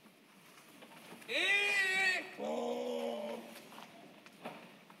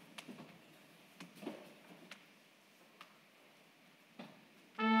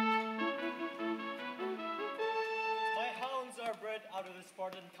 My hounds are bred out of the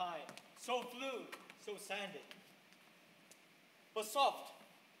Spartan kind, so flew, so sanded. But soft,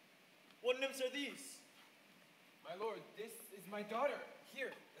 what nymphs are these? My lord, this is my daughter,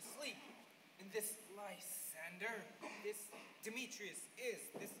 here, asleep. And this Lysander, this Demetrius is,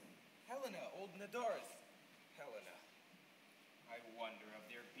 this Helena, old Nadar's Helena. I wonder of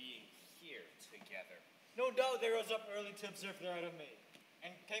their being here together. No doubt they rose up early to observe their autumn May,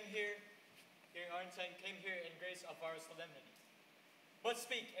 and came here, hearing Arnstein, came here in grace of our solemnity. But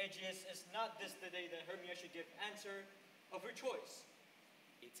speak, Aegeus, is not this the day that Hermia should give answer of her choice?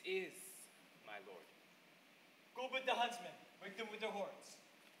 It is, my lord. Go with the huntsmen, wake them with their horns.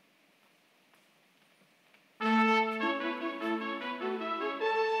 Good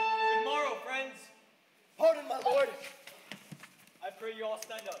morrow, friends. Pardon, my lord. I pray you all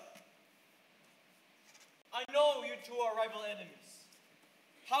stand up. I know you two are rival enemies.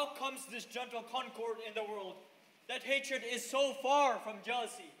 How comes this gentle concord in the world, that hatred is so far from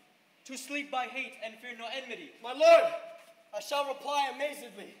jealousy, to sleep by hate and fear no enmity? My lord, I shall reply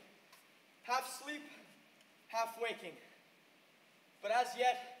amazedly. Half sleep, half waking. But as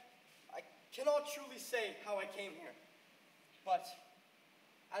yet, I cannot truly say how I came here. But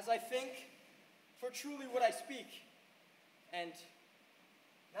as I think, for truly would I speak, and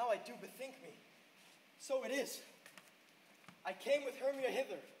now I do bethink me, so it is. I came with Hermia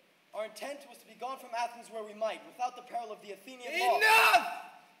hither. Our intent was to be gone from Athens where we might, without the peril of the Athenian law. Enough!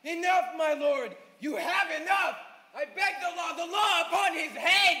 Enough, my lord! You have enough! I beg the law upon his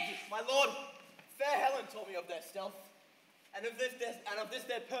head! My lord, fair Helen told me of their stealth, and of this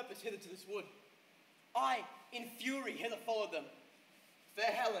their purpose hither to this wood. I, in fury, hither followed them.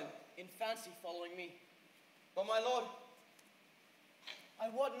 Fair Helen, in fancy following me. But my lord, I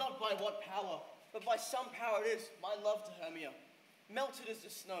wot not by what power, but by some power it is, my love to Hermia, melted as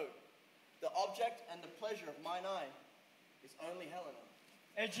the snow. The object and the pleasure of mine eye is only Helena.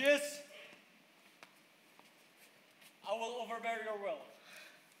 Aegeus, I will overbear your will.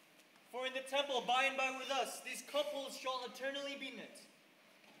 For in the temple by and by with us, these couples shall eternally be knit.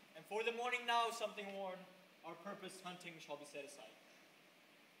 And for the morning now something worn, our purpose hunting shall be set aside.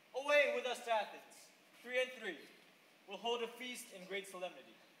 Away with us to Athens, 3 and 3. We'll hold a feast in great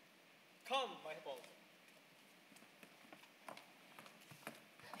solemnity. Come, my Hippolyta.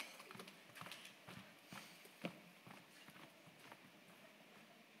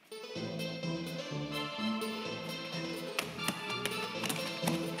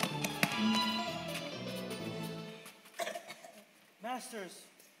 Masters,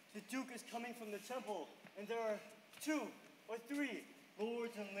 the Duke is coming from the temple, and there are 2 or 3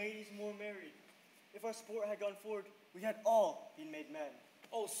 lords and ladies more married. If our sport had gone forward, we had all been made men.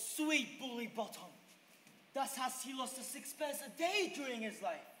 Oh, sweet bully bottom. Thus has he lost a sixpence a day during his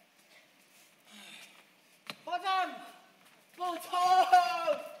life. Bottom!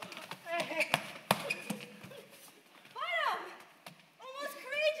 Bottom! Hey. Bottom! Almost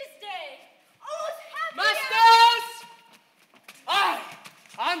courageous day! Almost happy Masters!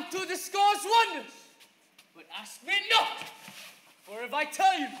 I'm to discourse wonders, but ask me not, for if I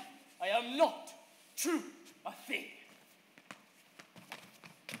tell you, I am not true a thing.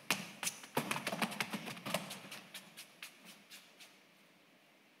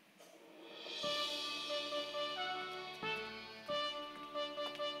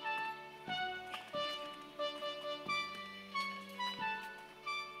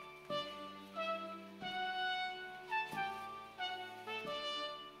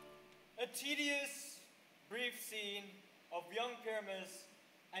 A tedious, brief scene of young Pyramus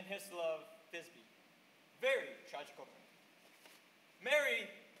and his love, Thisbe. Very tragical. Merry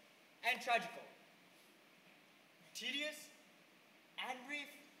and tragical. Tedious and brief.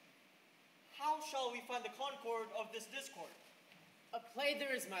 How shall we find the concord of this discord? A play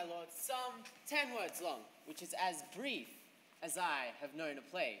there is, my lord, some 10 words long, which is as brief as I have known a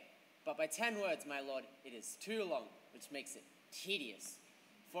play. But by 10 words, my lord, it is too long, which makes it tedious.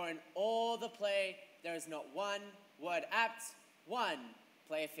 For in all the play, there is not one word apt, one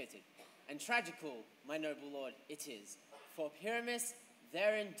player fitted. And tragical, my noble lord, it is. For Pyramus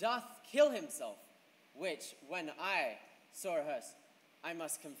therein doth kill himself, which, when I saw rehearsed, I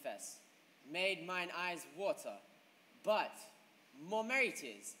must confess, made mine eyes water. But more merry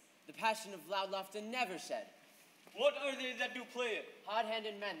 'tis, the passion of loud laughter never shed. What are they that do play it?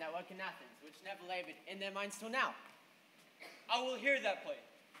 Hard-handed men that work in Athens, which never labored in their minds till now. I will hear that play.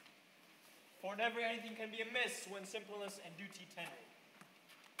 For never anything can be amiss when simpleness and duty tender.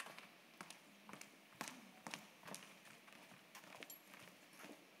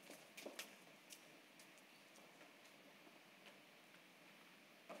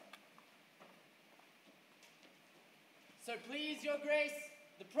 So please your grace,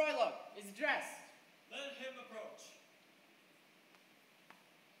 the prologue is addressed. Let him approach.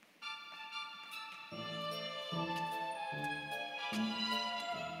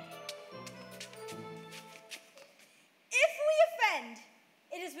 If we offend,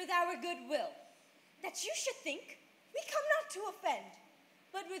 it is with our good will. That you should think we come not to offend,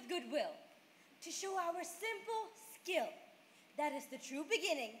 but with good will, to show our simple skill. That is the true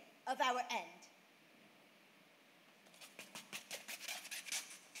beginning of our end.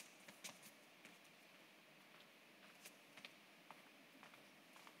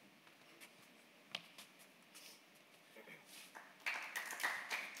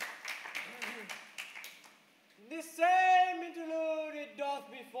 This same interlude it doth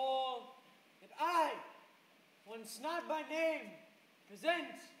befall, that I, once not by name,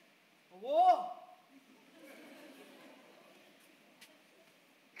 present a war.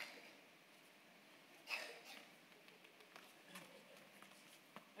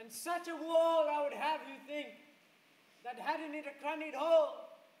 And such a war I would have you think, that had in it a crannied hole,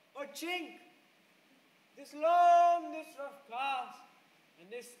 or chink, this loam, this rough cast, and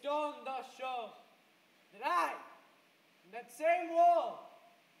this stone doth show, that I, in that same wall,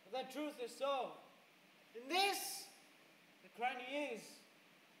 where the truth is so, in this, the cranny is,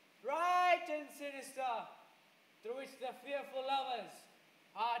 bright and sinister, through which the fearful lovers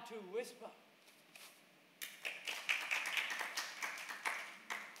are to whisper.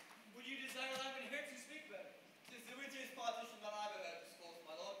 Would you desire Lamon here to speak better? 'Tis the wittiest partition that I've ever heard discoursed,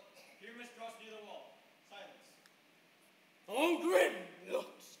 my lord. Here must draws near the wall. Silence. O grim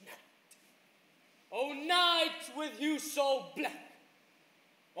looks night, O night with you so black,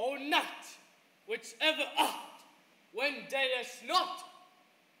 night, whichever art, when dayest not,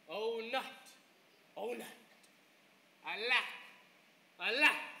 O night, O night. Alack,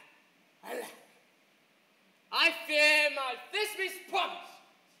 alack, alack. I fear my Thisbe's promise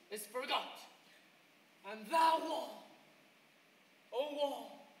is forgot, and thou wall,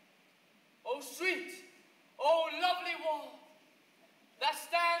 O sweet, O lovely wall, that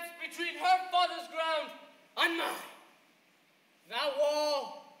stands between her father's ground and mine. Thou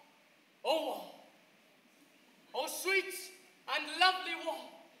wall, O sweet and lovely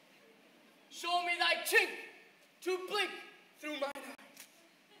wall, show me thy chink to blink through mine eye.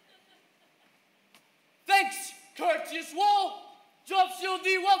 Thanks, courteous wall, jobs you'll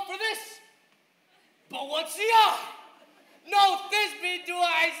do well for this. But what's the eye? No Thisbe do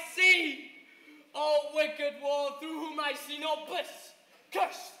I see. O wicked wall, through whom I see no bliss.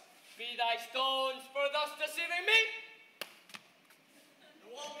 Cursed be thy stones for thus deceiving me.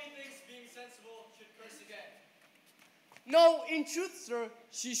 The wall, methinks, being sensible, should curse again. No, in truth, sir,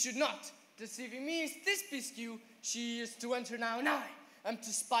 she should not. Deceiving me is this bisque. She is to enter now, and I am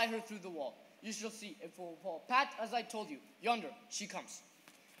to spy her through the wall. You shall see, if will fall pat, as I told you. Yonder, she comes.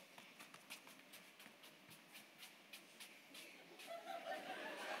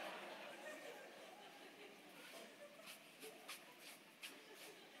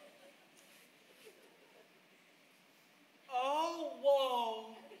 Oh,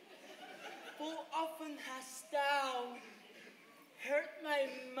 wall, full often hast thou hurt my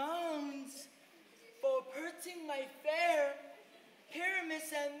moans for hurting my fair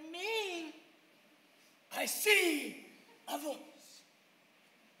Pyramus and me. I see a voice.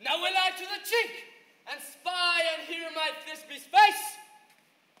 Now will I to the chink and spy and hear my Thisbe's face.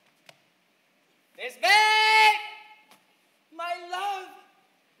 Thisbe! My love,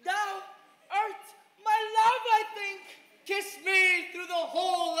 thou art my love, I think. Kiss me through the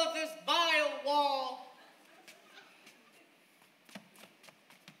hole of this vile wall.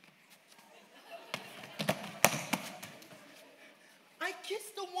 I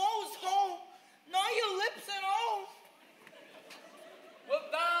kissed the walls home, not your lips at all.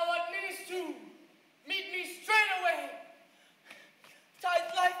 Wilt thou administer? Meet me straight away. Thy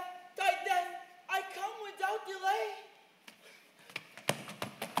life, thy death, I come without delay.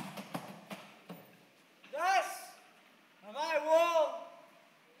 Thus, on my wall,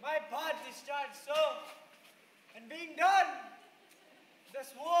 my part discharged so, and being done,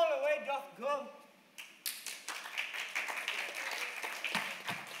 this wall away doth go.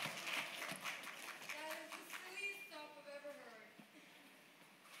 That is the silliest stop I've ever heard.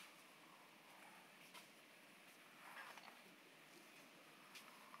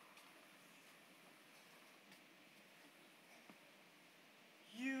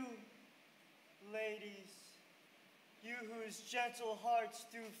 You, ladies, you whose gentle hearts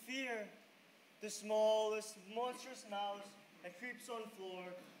do fear the smallest monstrous mouse that creeps on floor,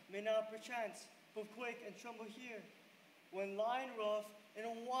 may now perchance both quake and tremble here. When lion rough in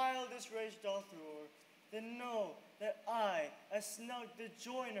a wildest rage doth roar, then know that I, as snug the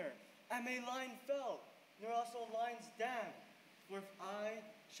joiner, am a lion fell, nor also lion's dam. For if I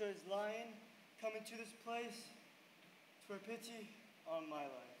should as lion come into this place, 'twere pity on my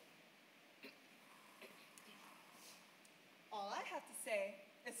life. All I have to say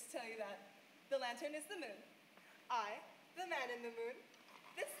is to tell you that the lantern is the moon. I, the man in the moon.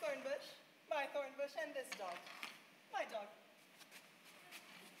 This thorn bush, my thorn bush, and this dog, my dog.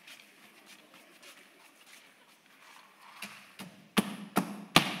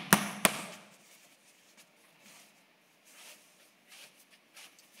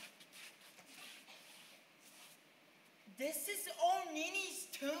 This is old Nini's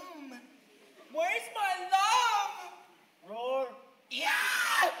tomb. Where's my love? Roar. Yeah!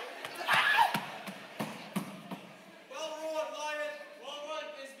 Well roared, lion. Well run,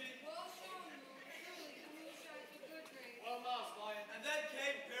 Thisbe. Well shown, Lord. Truly, the moon shines with good grace. Well moused, lion. And then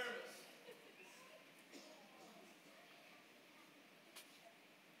came Pyramus.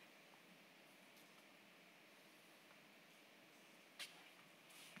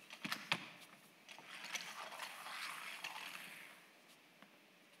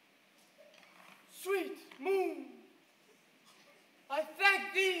 Sweet moon, I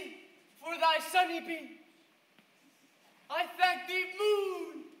thank thee for thy sunny beams. I thank thee,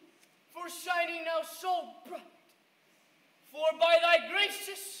 moon, for shining now so bright. For by thy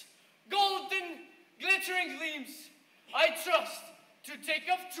gracious, golden, glittering gleams, I trust to take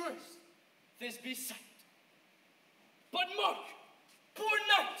of truth this be sight. But mark, poor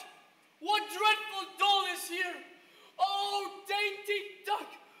night, what dreadful dole is here! Oh, dainty duck,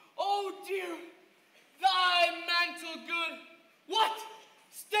 oh dear, thy mantle good, what?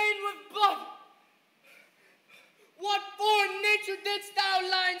 Stain you didst thou,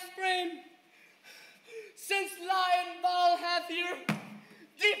 lion's frame? Since lion ball hath here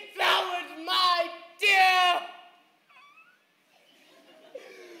deflowered my dear.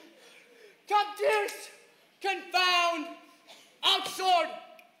 Come, tears, confound, outsword,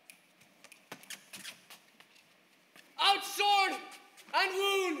 and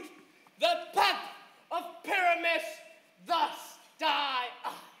wound the pep of Pyramus. Thus die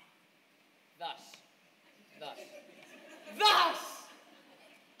I. Thus.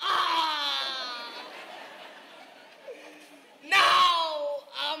 Now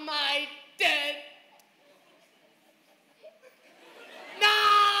am I dead.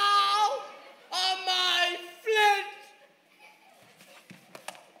 Now am I fled.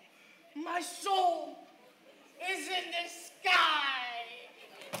 My soul is in the sky.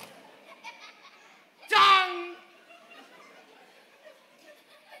 Tongue,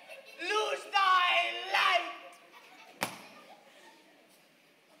 lose thy light.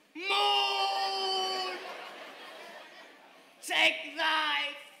 Moon, take thy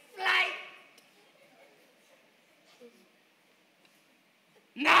flight.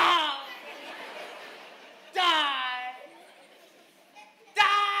 Now, die, die,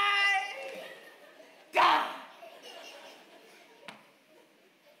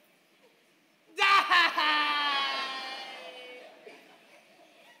 die,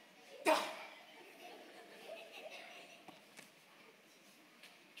 die.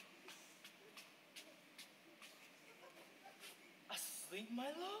 Asleep, my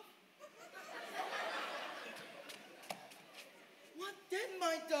love? What did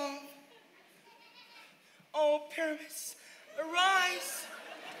my dove? Oh, Pyramus, arise!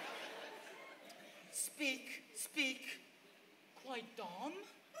 Speak, speak. Quite dumb?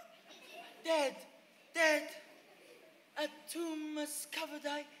 Dead, dead. A tomb must cover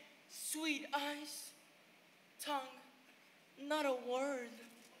thy sweet eyes. Tongue, not a word.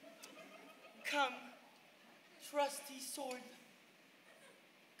 Come, trusty sword.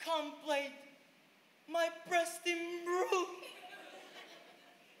 Come, blade, my breast embrew.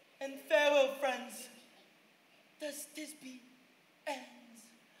 And farewell, friends. Thus this be ends.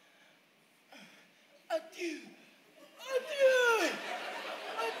 Adieu, adieu,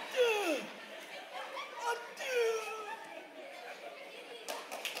 adieu, adieu.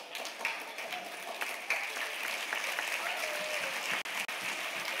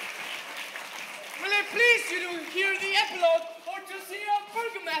 Will it please you to hear the epilogue or to see a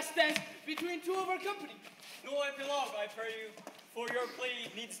burgomaster dance between two of our company? No epilogue, I pray you, for your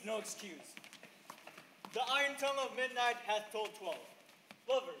plea needs no excuse. The iron tongue of midnight hath told 12.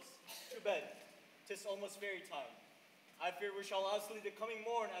 Lovers, to bed. 'Tis almost fairy time. I fear we shall outsleep the coming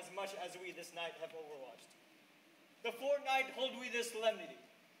morn as much as we this night have overwatched. The fortnight hold we this solemnity,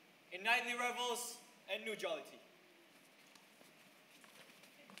 in nightly revels and new jollity.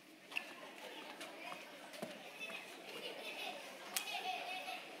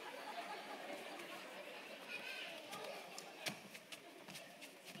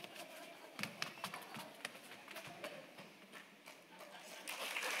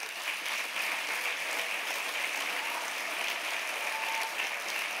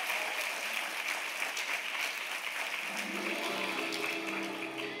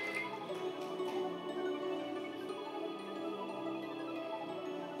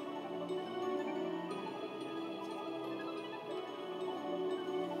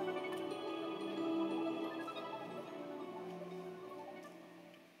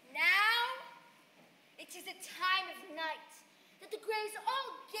 It is a time of night, that the graves all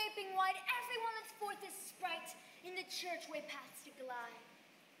gaping wide, everyone that's forth as sprite, in the churchway paths to glide.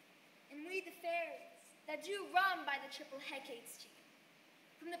 And we the fairies, that do run by the triple Hecate's tree,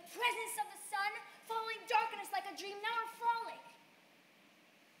 from the presence of the sun, following darkness like a dream, now are falling.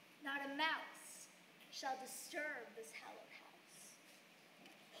 Not a mouse shall disturb this hallowed house.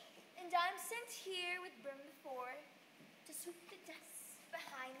 And I'm sent here with broom before, to sweep the dust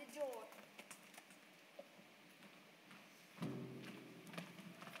behind the door.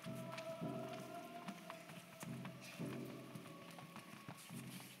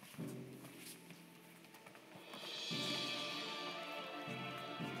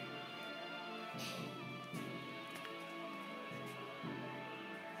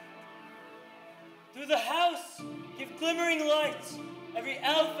 Through the house give glimmering lights. Every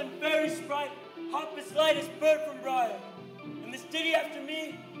elf and fairy sprite hop as light as bird from briar. And this ditty after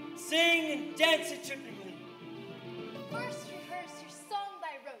me, sing and dance it trippingly. First rehearse your song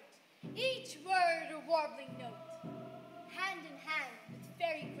by rote, each word a warbling note. Hand in hand with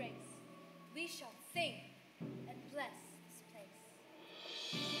fairy grace, we shall sing and bless this place.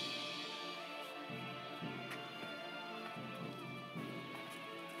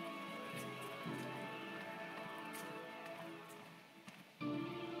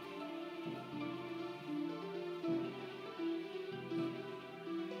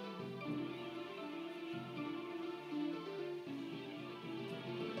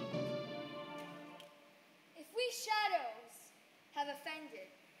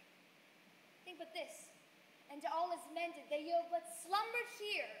 but this, and all is mended, they yield but slumbered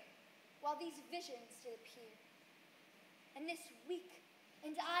here, while these visions did appear. And this weak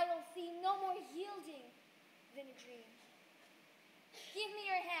and idle theme no more yielding than a dream. Give me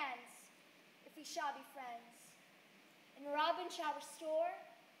your hands, if we shall be friends, and Robin shall restore